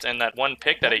flank and that 1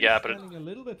 pick that he got, but standing a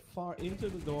little bit far into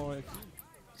the door.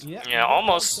 Yeah,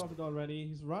 almost. It already.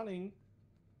 He's running,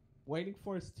 waiting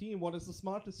for his team. What is the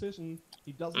smart decision?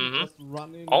 He doesn't just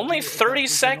run in. Only and do 30 attack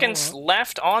with seconds Lenora.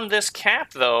 left on this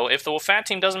cap, though. If the WFAT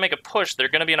team doesn't make a push, they're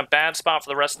going to be in a bad spot for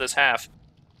the rest of this half.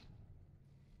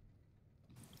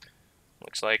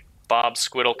 Looks like Bob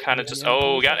Squiddle kind of just...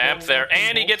 Oh, got amped there.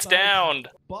 And he gets downed.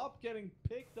 Bob getting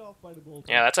picked off by the bolt.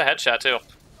 Yeah, that's a headshot, too.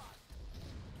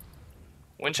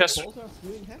 Winchester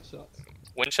doing headshots.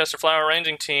 Winchester Flower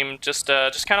Ranging team just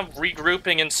kind of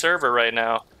regrouping in server right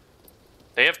now.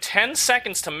 They have 10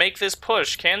 seconds to make this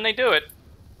push. Can they do it?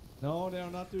 No, they're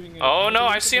not doing it. Oh, no,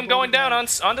 I see him going down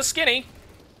onto Skinny.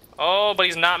 Oh, but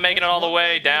he's not making it all the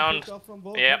way down.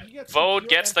 Yep, VOD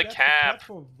gets the cap.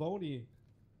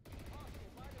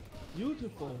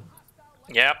 Beautiful.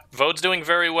 Yep, VOD's doing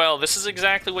very well. This is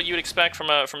exactly what you'd expect from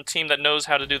a team that knows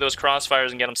how to do those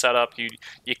crossfires and get them set up. You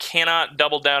cannot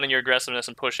double down in your aggressiveness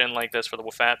and push in like this for the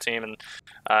WFAT team, and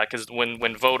because when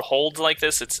VOD holds like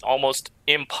this, it's almost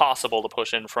impossible to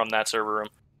push in from that server room.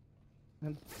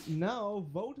 And now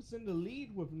VOD is in the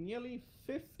lead with nearly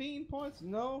 15 points.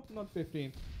 No, not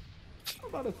 15. How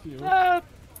about a few?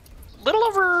 Little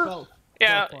over. 12.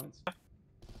 Yeah. 12 points.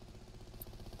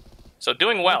 So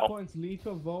doing 12 well. points lead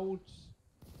for VOD.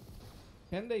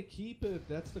 Can they keep it?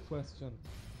 That's the question.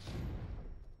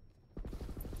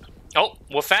 Oh,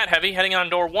 WFAT heavy heading on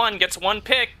door 1 gets 1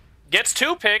 pick, gets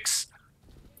 2 picks.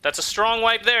 That's a strong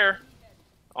wipe there.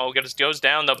 Oh, goes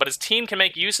down though, but his team can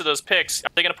make use of those picks. Are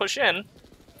they going to push in?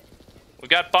 We've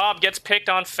got Bob gets picked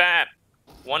on Fat.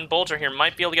 1 bolter here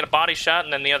might be able to get a body shot,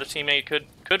 and then the other teammate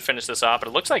could finish this off. But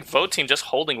it looks like VOD team just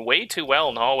holding way too well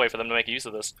in the hallway for them to make use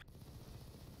of this.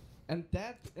 And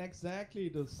that exactly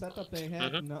the setup they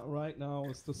have right now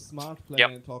is the smart play Yep.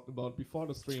 I talked about before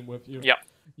the stream with you. Yep.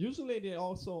 Usually they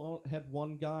also had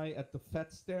one guy at the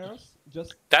fat stairs,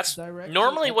 just That's directly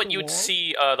normally at what the you'd wall.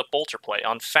 see the bolter play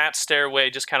on fat stairway,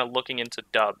 just kind of looking into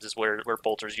dubs is where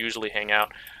bolters usually hang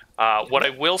out. What I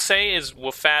will say is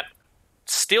WFAT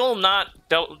still not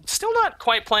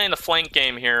quite playing the flank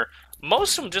game here.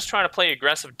 Most of them just trying to play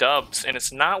aggressive dubs, and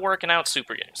it's not working out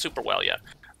super well yet.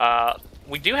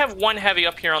 We do have one heavy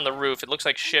up here on the roof. It looks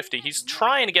like Shifty. He's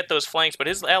trying to get those flanks, but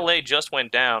his LA just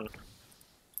went down.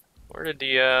 Where did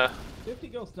the 50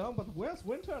 goes down, but where's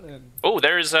Winter then? Oh,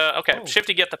 there's okay. Oh.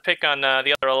 Shifty get the pick on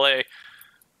the other LA.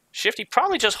 Shifty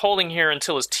probably just holding here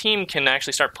until his team can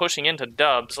actually start pushing into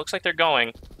dubs. Looks like they're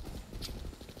going.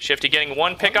 Shifty getting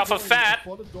one pick off of Fat.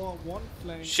 For the door, one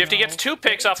flank Shifty now. gets 2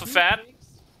 picks off of Two Fat. picks.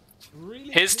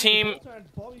 Really His clean. team- Winter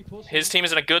and Bobby pushing. His team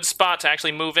is in a good spot to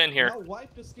actually move in here. Now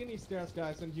wipe the skinny stairs,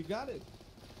 guys, and you got it.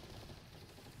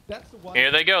 That's the one.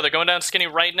 Here they go. They're going down skinny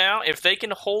right now. If they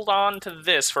can hold on to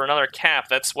this for another cap,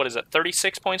 that's, what is it,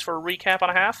 36 points for a recap on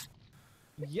a half?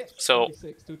 Yes, So,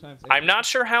 26, 2 times I'm 8. not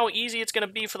sure how easy it's going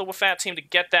to be for the WFAT team to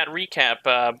get that recap,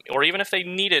 or even if they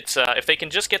need it, if they can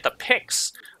just get the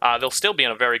picks, they'll still be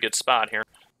in a very good spot here.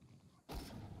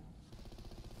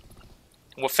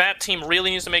 WFAT team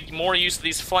really needs to make more use of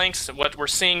these flanks. What we're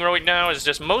seeing right now is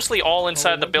just mostly all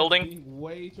inside the Winter building. being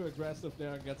way too aggressive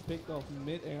there, gets picked off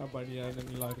mid-air by the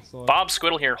enemy like I saw. Bob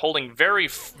Squiddle here holding very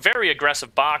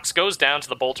aggressive box, goes down to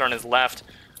the bolter on his left,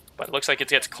 but it looks like it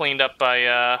gets cleaned up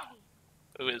by,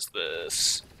 who is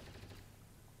this?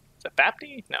 Is that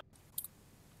Bapti? No.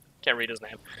 Can't read his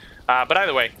name. But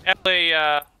either way,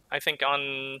 LA, I think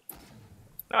on...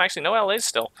 No, actually, no LAs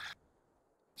still.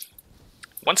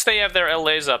 Once they have their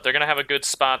LAs up, they're going to have a good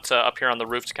spot up here on the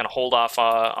roof to kind of hold off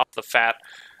the fat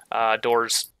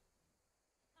doors.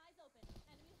 Eyes open.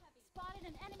 Enemy heavy. Spotted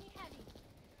an enemy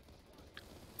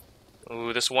heavy.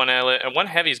 Ooh, this one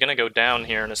heavy is going to go down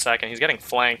here in a second. He's getting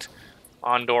flanked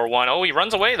on door 1. Oh, he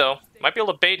runs away, though. Might be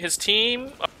able to bait his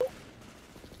team. Oh.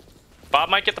 Bob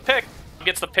might get the pick. He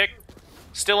gets the pick.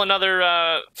 Still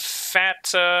another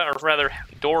fat, or rather,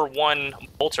 door 1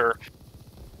 bolter.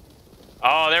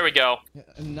 Oh, there we go. Yeah,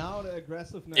 and now the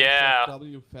aggressiveness Yeah. of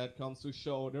WFAT comes to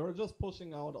show. They were just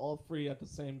pushing out all 3 at the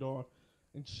same door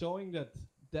and showing that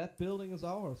that building is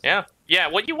ours. Yeah. Yeah,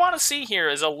 what you want to see here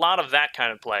is a lot of that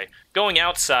kind of play. Going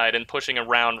outside and pushing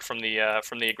around from the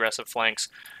aggressive flanks.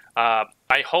 I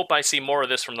hope I see more of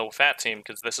this from the WFAT team,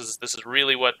 because this is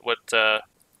really what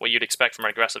you'd expect from an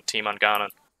aggressive team on Ghana.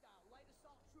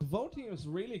 The VOD team is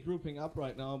really grouping up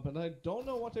right now, but I don't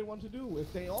know what they want to do.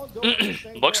 If they all go in the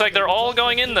same Looks door, like they're will all just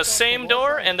going get in the picked off same from door,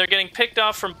 all sides. and they're getting picked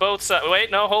off from both sides.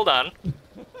 Wait, no, hold on.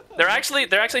 They're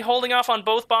actually holding off on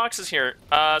both boxes here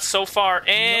so far,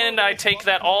 and I take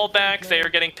that all back. They are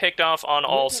getting picked off on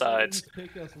all Winter getting sides. his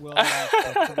pick as well,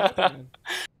 that's again.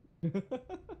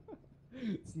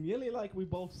 It's nearly like we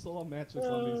both saw matches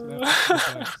on these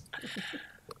maps.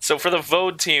 So for the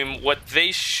VOD team, what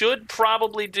they should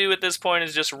probably do at this point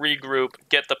is just regroup,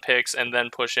 get the picks, and then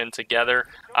push in together.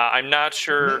 I'm not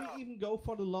sure... Maybe even go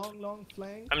for the long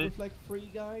flank with like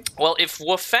 3 guys. Well, if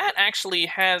WFAT actually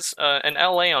has an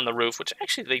LA on the roof, which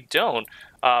actually they don't,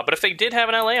 but if they did have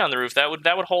an LA on the roof, that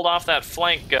would hold off that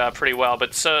flank pretty well.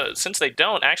 But since they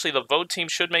don't, actually the VOD team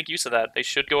should make use of that. They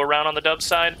should go around on the dub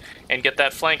side and get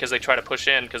that flank as they try to push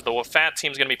in, because the WFAT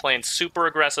team's going to be playing super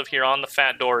aggressive here on the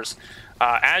fat doors.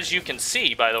 As you can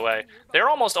see, by the way, they're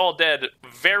almost all dead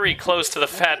very close to the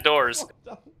fat doors.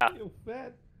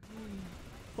 Fat.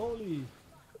 Holy.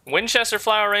 Winchester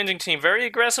Flower Ranging team, very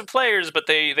aggressive players, but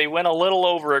they went a little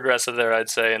over-aggressive there, I'd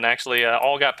say, and actually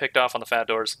all got picked off on the fat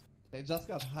doors. They just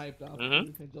got hyped up.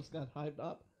 Mhm. They just got hyped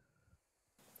up.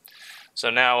 So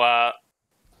now,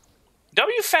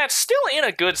 WFAT's still in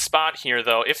a good spot here,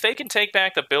 though. If they can take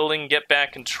back the building, get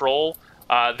back control,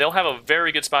 they'll have a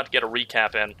very good spot to get a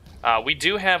recap in. We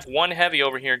do have one heavy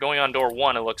over here going on door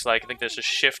 1, it looks like. I think this is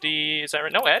Shifty. Is that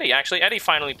right? No, Eddie, actually. Eddie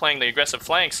finally playing the aggressive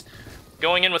flanks.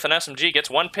 Going in with an SMG, gets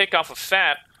 1 pick off of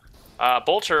Fat.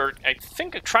 Bolter, I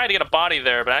think, tried to get a body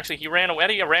there, but actually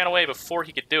Eddie ran away before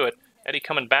he could do it. Eddie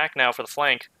coming back now for the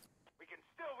flank. We can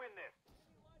still win this.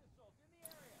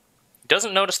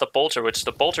 Doesn't notice the Bolter, which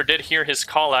the Bolter did hear his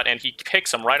call out, and he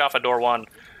picks him right off of door 1.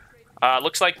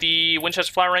 Looks like the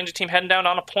Winchester Flower Ranger team heading down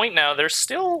on a point now. They're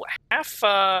still half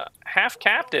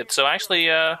capped it, so actually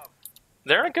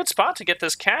they're in a good spot to get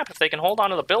this cap if they can hold on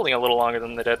to the building a little longer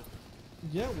than they did.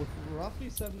 Yeah, with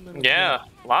roughly 7 minutes. Yeah,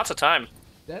 left. lots of time.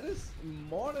 That is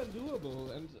more than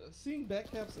doable, and seeing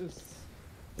backcaps is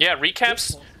Yeah,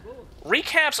 recaps possible.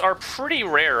 recaps are pretty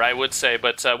rare, I would say,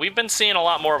 but we've been seeing a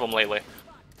lot more of them lately.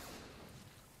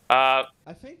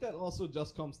 I think that also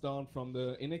just comes down from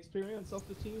the inexperience of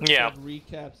the team. Yeah. That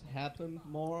recaps happen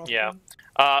more often. Yeah.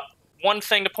 One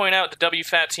thing to point out, the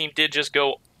WFAT team did just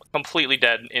go completely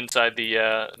dead inside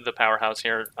the powerhouse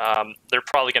here. They're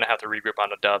probably going to have to regroup on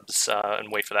the dubs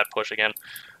and wait for that push again.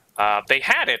 They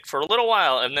had it for a little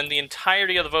while, and then the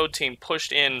entirety of the VOD team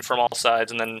pushed in from all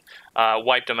sides and then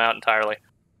wiped them out entirely.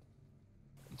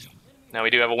 Now we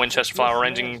do have a Winchester Flower This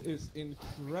ranging. match is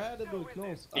incredibly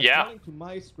close. Yeah. According to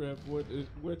my script,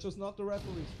 which is not the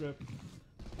referee script,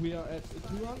 we are at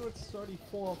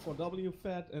 234 for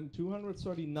WFAT and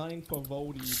 239 for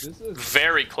V0DE. This is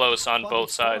Very close on fun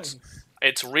both sides. points.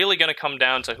 It's really going to come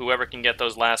down to whoever can get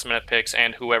those last-minute picks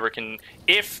and whoever can,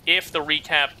 if the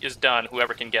recap is done,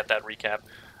 whoever can get that recap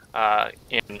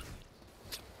in.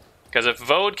 Because if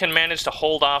VOD can manage to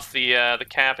hold off the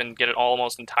cap and get it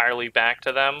almost entirely back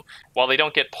to them, while they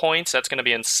don't get points, that's going to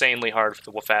be insanely hard for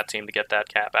the WFAT team to get that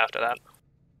cap after that.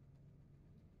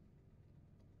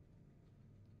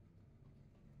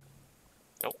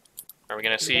 Nope. Are we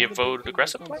going to see a VOD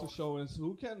aggressive play? What to show is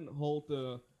who can hold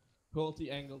the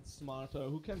angle smarter,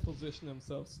 who can position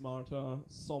himself smarter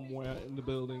somewhere in the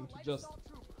building to just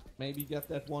maybe get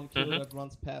that one kill that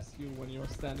runs past you when you're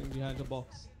standing behind a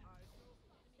box.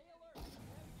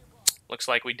 Looks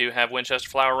like we do have Winchester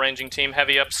Flower ranging team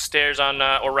heavy upstairs on,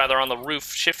 or rather on the roof,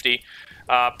 Shifty.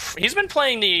 He's been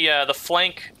playing the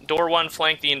flank, door one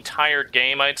flank the entire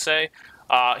game, I'd say.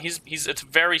 It's a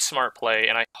very smart play,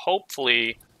 and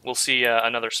hopefully we'll see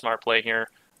another smart play here.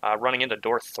 Running into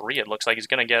door 3, it looks like he's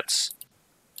gonna get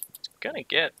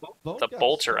the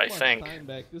bolter, I think.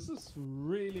 This is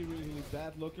really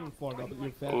bad looking for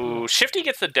WFAT. Ooh, Shifty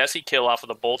gets the Desi kill off of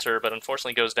the bolter, but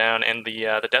unfortunately goes down, and the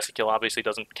Desi kill obviously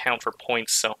doesn't count for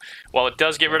points. So while it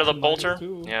does get rid of the bolter,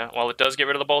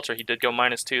 he did go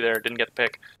 -2 there, didn't get the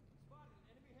pick.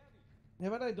 Yeah,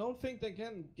 but I don't think they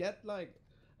can get like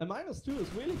a -2 is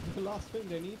really the last thing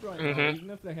they need right now, even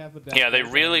if they have a Yeah, they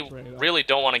really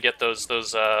don't want to get those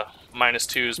 -2s, -4s.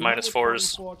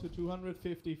 244 to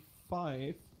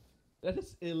 255. That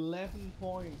is 11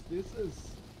 points. This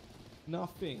is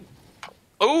nothing.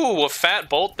 Ooh, a fat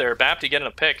bolt there. Bapty getting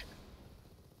a pick.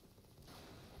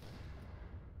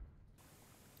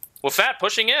 Well, Fat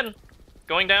pushing in.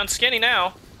 Going down skinny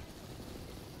now.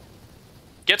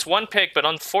 Gets one pick, but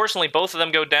unfortunately both of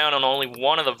them go down and only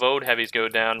one of the VOD heavies go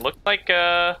down. Looked like,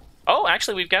 oh,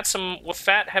 actually we've got some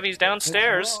Fat heavies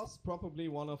downstairs. It was probably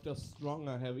one of the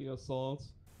stronger heavy assaults.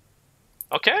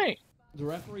 Okay. The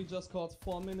referee just called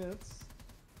 4 minutes.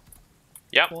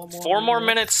 Yep, 4 more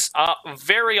minutes.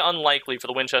 Very unlikely for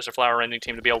the Winchester Flower ranging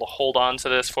team to be able to hold on to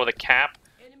this for the cap.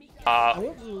 I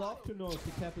would love to know if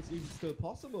the cap is even still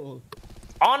possible.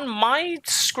 On my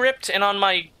script and on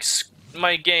my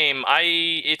game,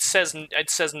 it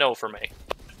says no for me.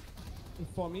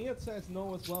 For me, it says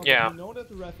no as well. Yeah. But you know that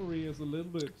the referee is a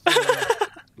little bit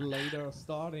later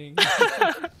starting.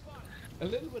 A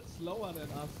little bit slower than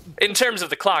us. In terms of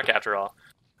the clock, after all.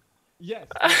 Yes.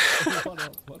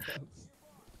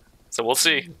 So we'll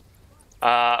see.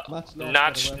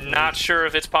 Not sure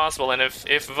if it's possible, and if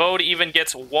VOD even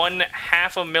gets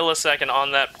 1/2 a millisecond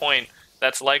on that point,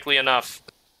 that's likely enough.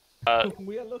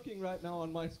 We are looking right now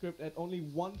on my script at only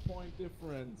 1 point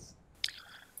difference.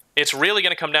 It's really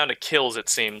going to come down to kills, it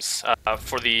seems,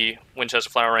 for the Winchester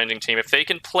Flower ranging team. If they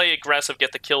can play aggressive,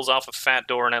 get the kills off of Fat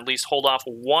Door, and at least hold off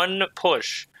one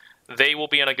push, they will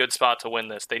be in a good spot to win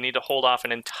this. They need to hold off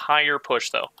an entire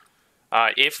push, though.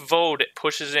 If VOD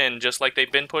pushes in, just like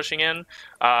they've been pushing in,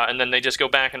 and then they just go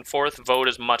back and forth, VOD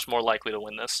is much more likely to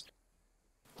win this.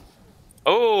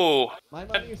 Oh! My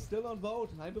money is still on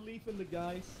VOD. I believe in the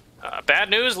guys. Bad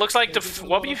news. Looks like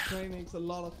trainings, a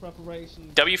lot of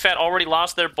preparation. WFAT already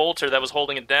lost their bolter that was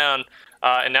holding it down,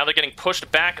 and now they're getting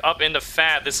pushed back up into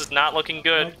Fat. This is not looking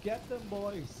good. Get them,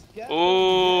 boys. Get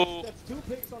Ooh. them. Yes, that's 2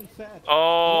 picks on Fat.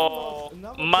 Oh,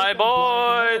 my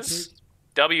boys.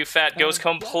 WFAT goes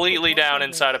completely down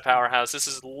inside a powerhouse. This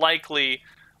is likely.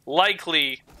 My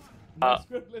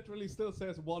script literally still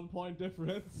says 1 point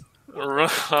difference. All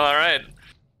right.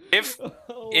 If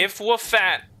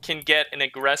WFAT can get an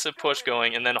aggressive push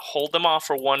going and then hold them off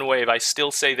for one wave, I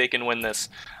still say they can win this.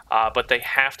 But they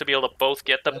have to be able to both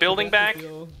get the building back.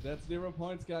 That's 0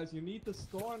 points, guys. You need the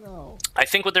score now. I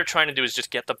think what they're trying to do is just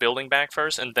get the building back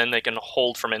first, and then they can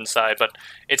hold from inside. But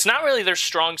it's not really their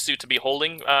strong suit to be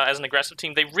holding as an aggressive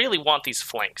team. They really want these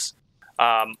flanks.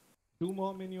 2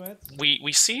 more minuets.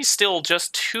 We see still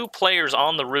just 2 players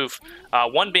on the roof,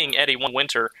 one being Eddie, one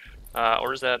Winter.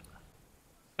 Or is that...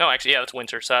 No, actually, yeah, that's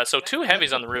Winter. So 2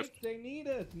 heavies on the roof. They need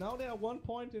it. Now they are 1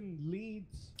 point in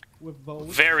leads with VOD.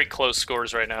 Very close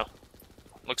scores right now.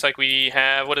 Looks like we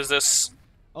have... What is this?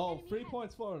 Oh, Enemy 3 heavy.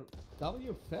 points for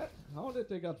WFAT? How did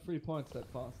they got 3 points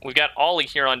that fast? We've got Ollie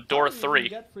here on How door did you 3.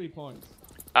 get 3 points?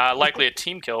 Likely a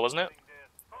team kill, wasn't it?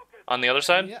 On the other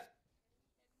side? Yeah.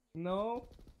 No.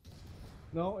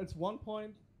 No, it's 1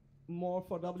 point more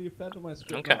for WFAT on my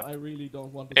screen. Okay. No, I really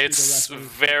don't want to see It's the referee.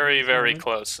 very, very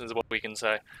close, is what we can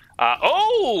say.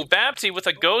 Oh, Bapti with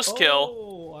a ghost kill.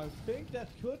 Oh, I think that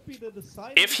could be the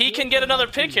deciding If he kill can get for another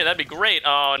Bapti. pick here, that'd be great.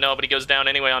 Oh no, but he goes down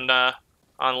anyway on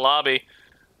lobby.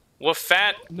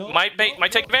 WFAT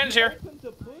might take advantage he here. opened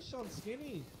the push on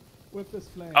Skinny with this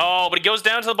flank. Oh, but he goes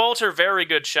down to the bolter. Very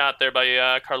good shot there by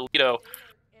Carlito.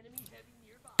 Enemy heavy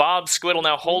nearby. Bob Squiddle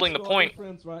now holding the Score point.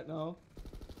 difference right now.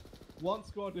 1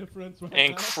 score difference right now.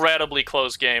 Incredibly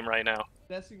close game right now.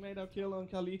 Designator kill on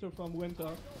Carlito from Winter.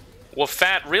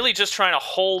 WFAT really just trying to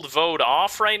hold V0DE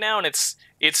off right now, and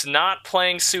it's not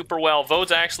playing super well.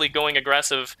 V0DE's actually going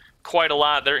aggressive quite a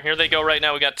lot. Here they go right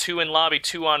now. We got 2 in lobby,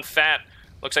 2 on Fat.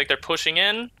 Looks like they're pushing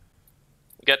in.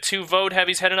 We got 2 V0DE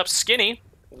heavies heading up Skinny.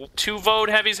 2 V0DE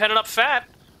heavies heading up Fat.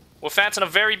 WFAT's in a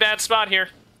very bad spot here.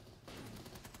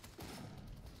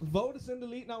 V0DE is in the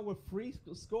lead now with 3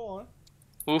 score.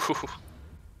 Ooh.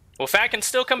 WFAT can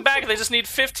still come back. They just need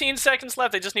 15 seconds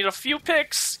left. They just need a few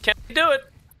picks. Can they do it?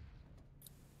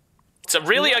 It's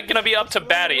really going to be up to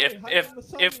Batty. If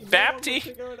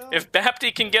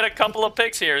Bapti can get a couple of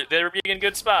picks here, they're being in a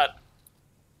good spot.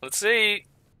 Let's see.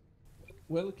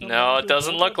 No, it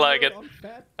doesn't look like it.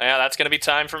 Yeah, that's going to be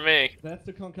time for me. That's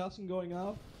the concussion going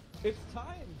off. It's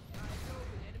time.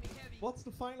 Enemy heavy. What's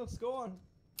the final score?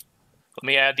 Let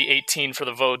me add the 18 for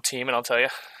the V0DE team, and I'll tell you.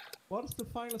 What is the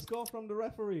final score from the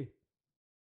referee?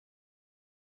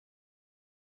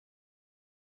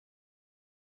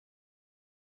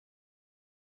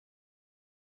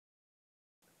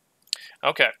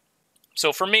 Okay.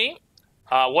 So for me,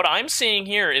 what I'm seeing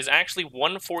here is actually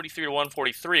 143 to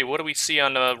 143. What do we see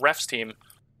on the refs team?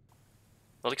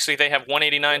 Well, looks like they have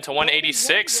 189 to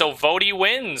 186, so V0DE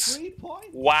wins. 3 points.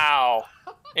 Wow.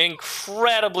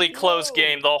 Incredibly close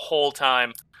game the whole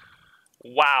time.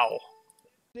 Wow.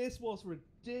 This was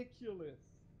ridiculous.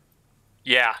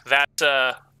 Yeah,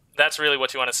 that's really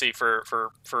what you want to see for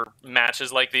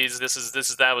matches like these.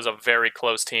 That was a very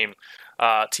close team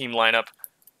lineup.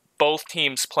 Both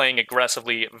teams playing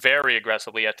aggressively, very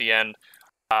aggressively at the end.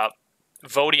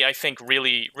 V0DE, I think,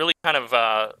 really kind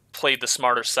of played the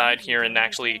smarter side here and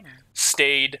actually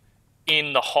stayed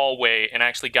in the hallway and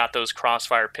actually got those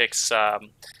crossfire picks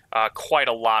quite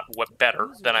a lot better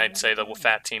than I'd say the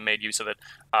WFAT team made use of it.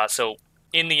 So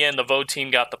in the end, the V0DE team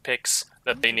got the picks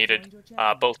that they needed.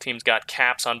 Both teams got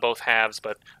caps on both halves,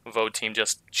 but V0DE team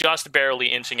just barely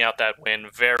inching out that win.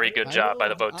 Very good job by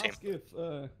the V0DE team. If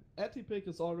Etty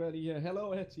is already here.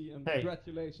 Hello, Etty, and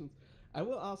congratulations. I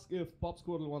will ask if Bob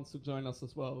Squirtle wants to join us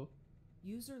as well.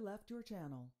 User left your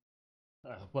channel.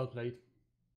 Well played.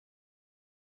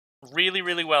 Really,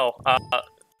 really well.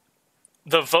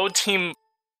 The V0DE team.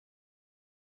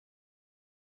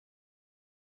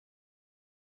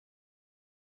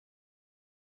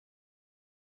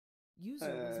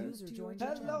 User joined your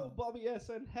Hello, channel. Bobby S,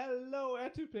 and hello,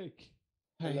 Etty.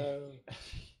 Hello.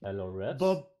 Hello, Reps.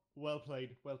 Bob, well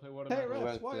played. Well played. What Hey, about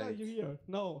Refs, why are you here?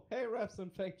 No, hey, Refs,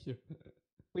 and thank you.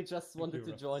 We just wanted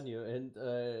to Reps. join you and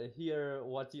hear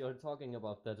what you're talking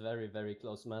about. That very, very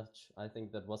close match. I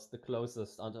think that was the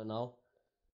closest until now.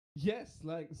 Yes,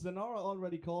 like Zenara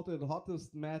already called it the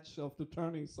hottest match of the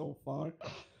tourney so far.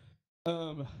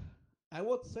 I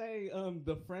would say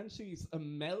the Frenchies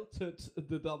melted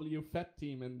the WFAT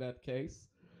team in that case.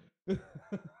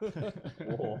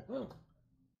 Whoa.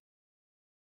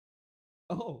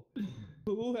 Oh,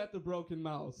 who had the broken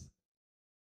mouse?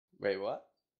 Wait, what?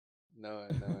 No, I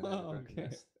never Oh, broken okay.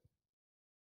 this.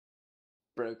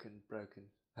 Broken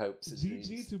hopes and GG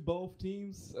dreams. to both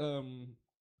teams.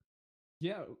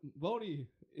 Yeah, V0DE,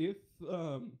 if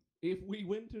we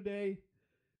win today,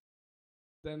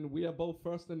 then we are both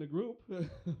first in the group,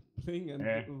 Pling and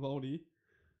V0DE.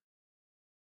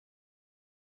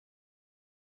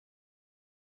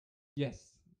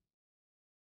 Yes.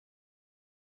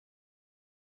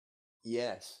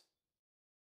 Yes.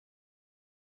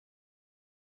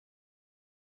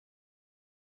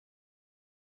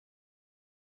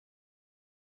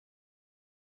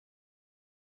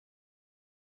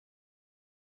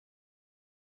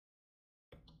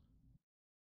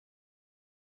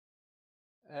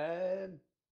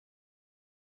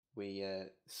 We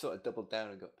sort of doubled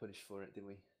down and got punished for it, didn't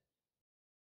we?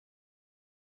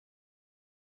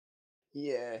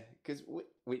 Yeah, because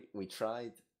we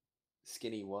tried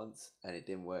Skinny once and it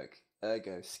didn't work.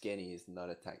 Ergo, Skinny is not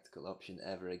a tactical option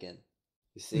ever again.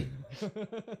 You see,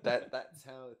 that's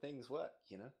how things work,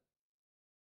 you know.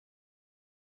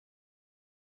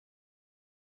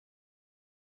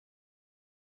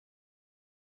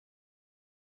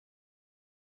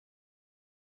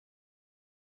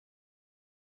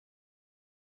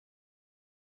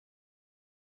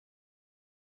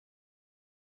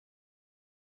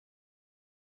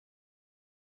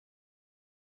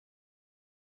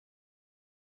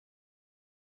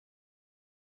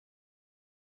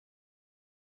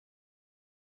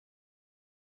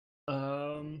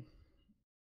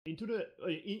 into the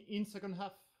in second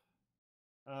half.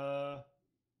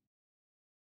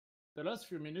 The last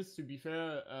few minutes, to be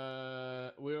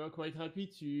fair, we were quite happy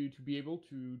to be able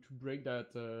to break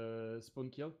that spawn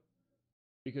kill,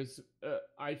 because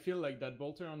I feel like that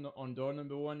bolter on door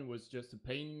number 1 was just a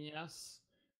pain in the ass,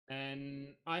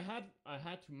 and I had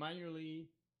to manually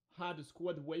add the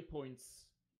squad waypoints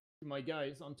to my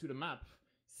guys onto the map,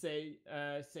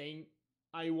 saying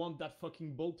I want that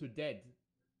fucking bolter dead,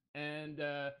 and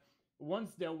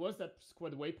once there was that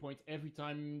squad waypoint, every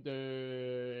time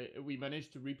we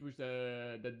managed to repush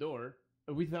the door,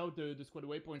 without the squad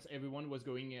waypoints, everyone was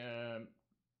going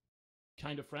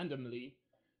kind of randomly.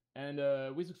 And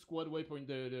with the squad waypoint,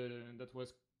 that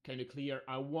was kind of clear.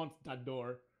 I want that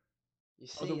door. You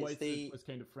see, Otherwise, it's the it was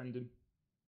kind of random.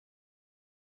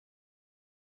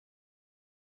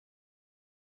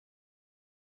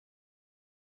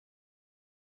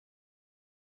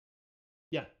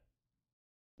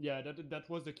 Yeah, that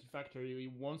was the key factor.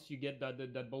 Once you get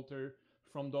that bolter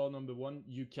from door number 1,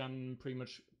 you can pretty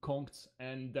much conct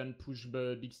and then push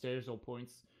the big stairs or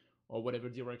points or whatever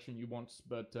direction you want.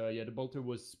 But yeah, the bolter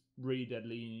was really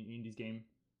deadly in this game.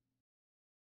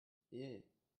 yeah.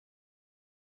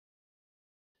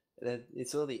 Then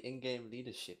it's all the in-game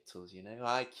leadership tools, you know.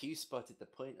 I Q spotted the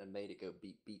point and made it go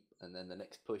beep beep, and then the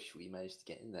next push we managed to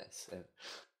get in there. So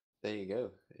there you go.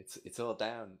 It's all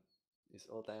down. It's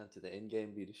all down to the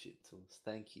in-game leadership tools.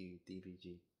 Thank you,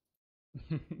 DBG.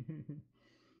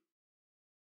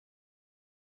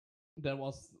 That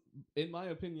was, in my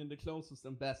opinion, the closest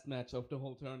and best match of the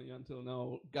whole tourney until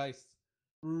now. Guys,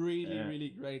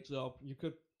 really great job. You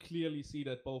could clearly see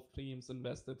that both teams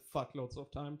invested fuckloads of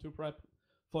time to prep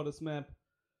for this map.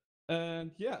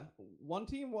 And yeah, one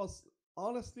team was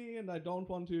honestly, and I don't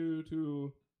want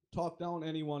to talk down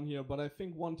anyone here, but I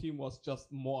think one team was just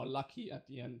more lucky at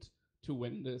the end to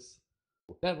win this.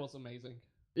 That was amazing.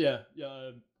 Yeah.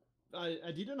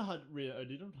 I didn't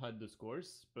had the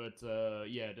scores, but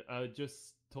yeah, I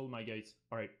just told my guys,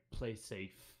 all right, play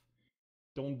safe,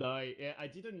 don't die. I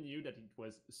didn't knew that it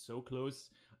was so close.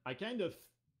 I kind of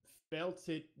felt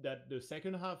it that the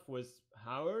second half was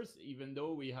ours, even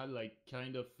though we had like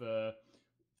kind of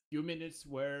few minutes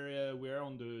where we're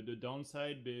on the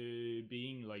downside,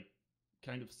 being like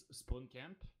kind of spawn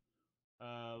camp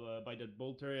by that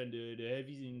bolter and the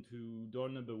heavies into door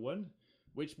number 1,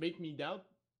 which made me doubt.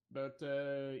 But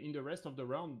in the rest of the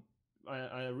round,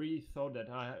 I really thought that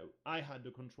I had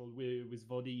the control with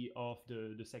V0DE of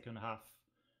the second half.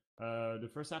 The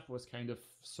first half was kind of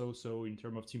so in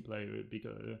terms of team play,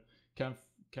 because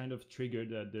kind of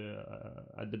triggered at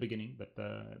the beginning.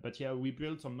 But yeah, we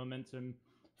built some momentum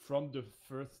from the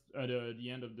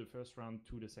end of the first round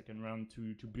to the second round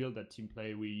to build that team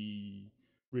play we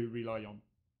rely on.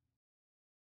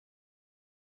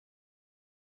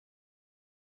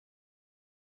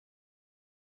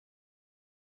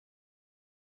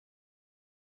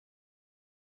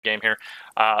 Game here.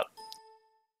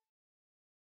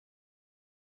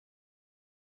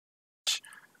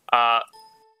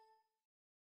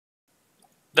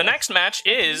 The next match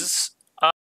is...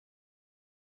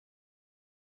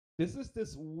 This is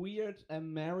this weird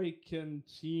American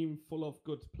team full of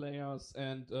good players,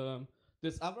 and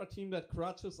this other team that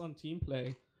crutches on team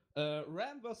play.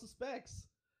 Ram versus Bex.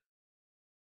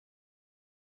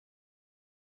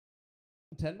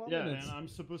 10 more minutes. And I'm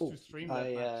supposed to stream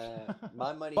that match.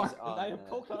 My money's Fuck, on. I am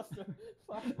co-caster.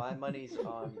 Fuck. My money's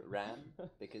on Ram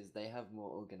because they have more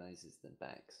organizers than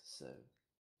Bax. So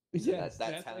Yes,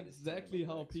 that's that's how this exactly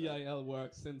how tournament works, right? PIL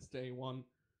works since day one.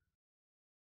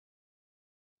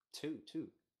 Two.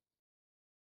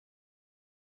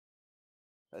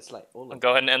 That's like all. I'll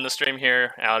go ahead and end the stream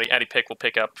here. Addy Pick will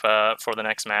pick up for the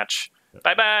next match.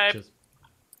 Bye bye. Cheers.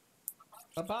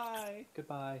 Bye bye.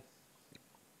 Goodbye.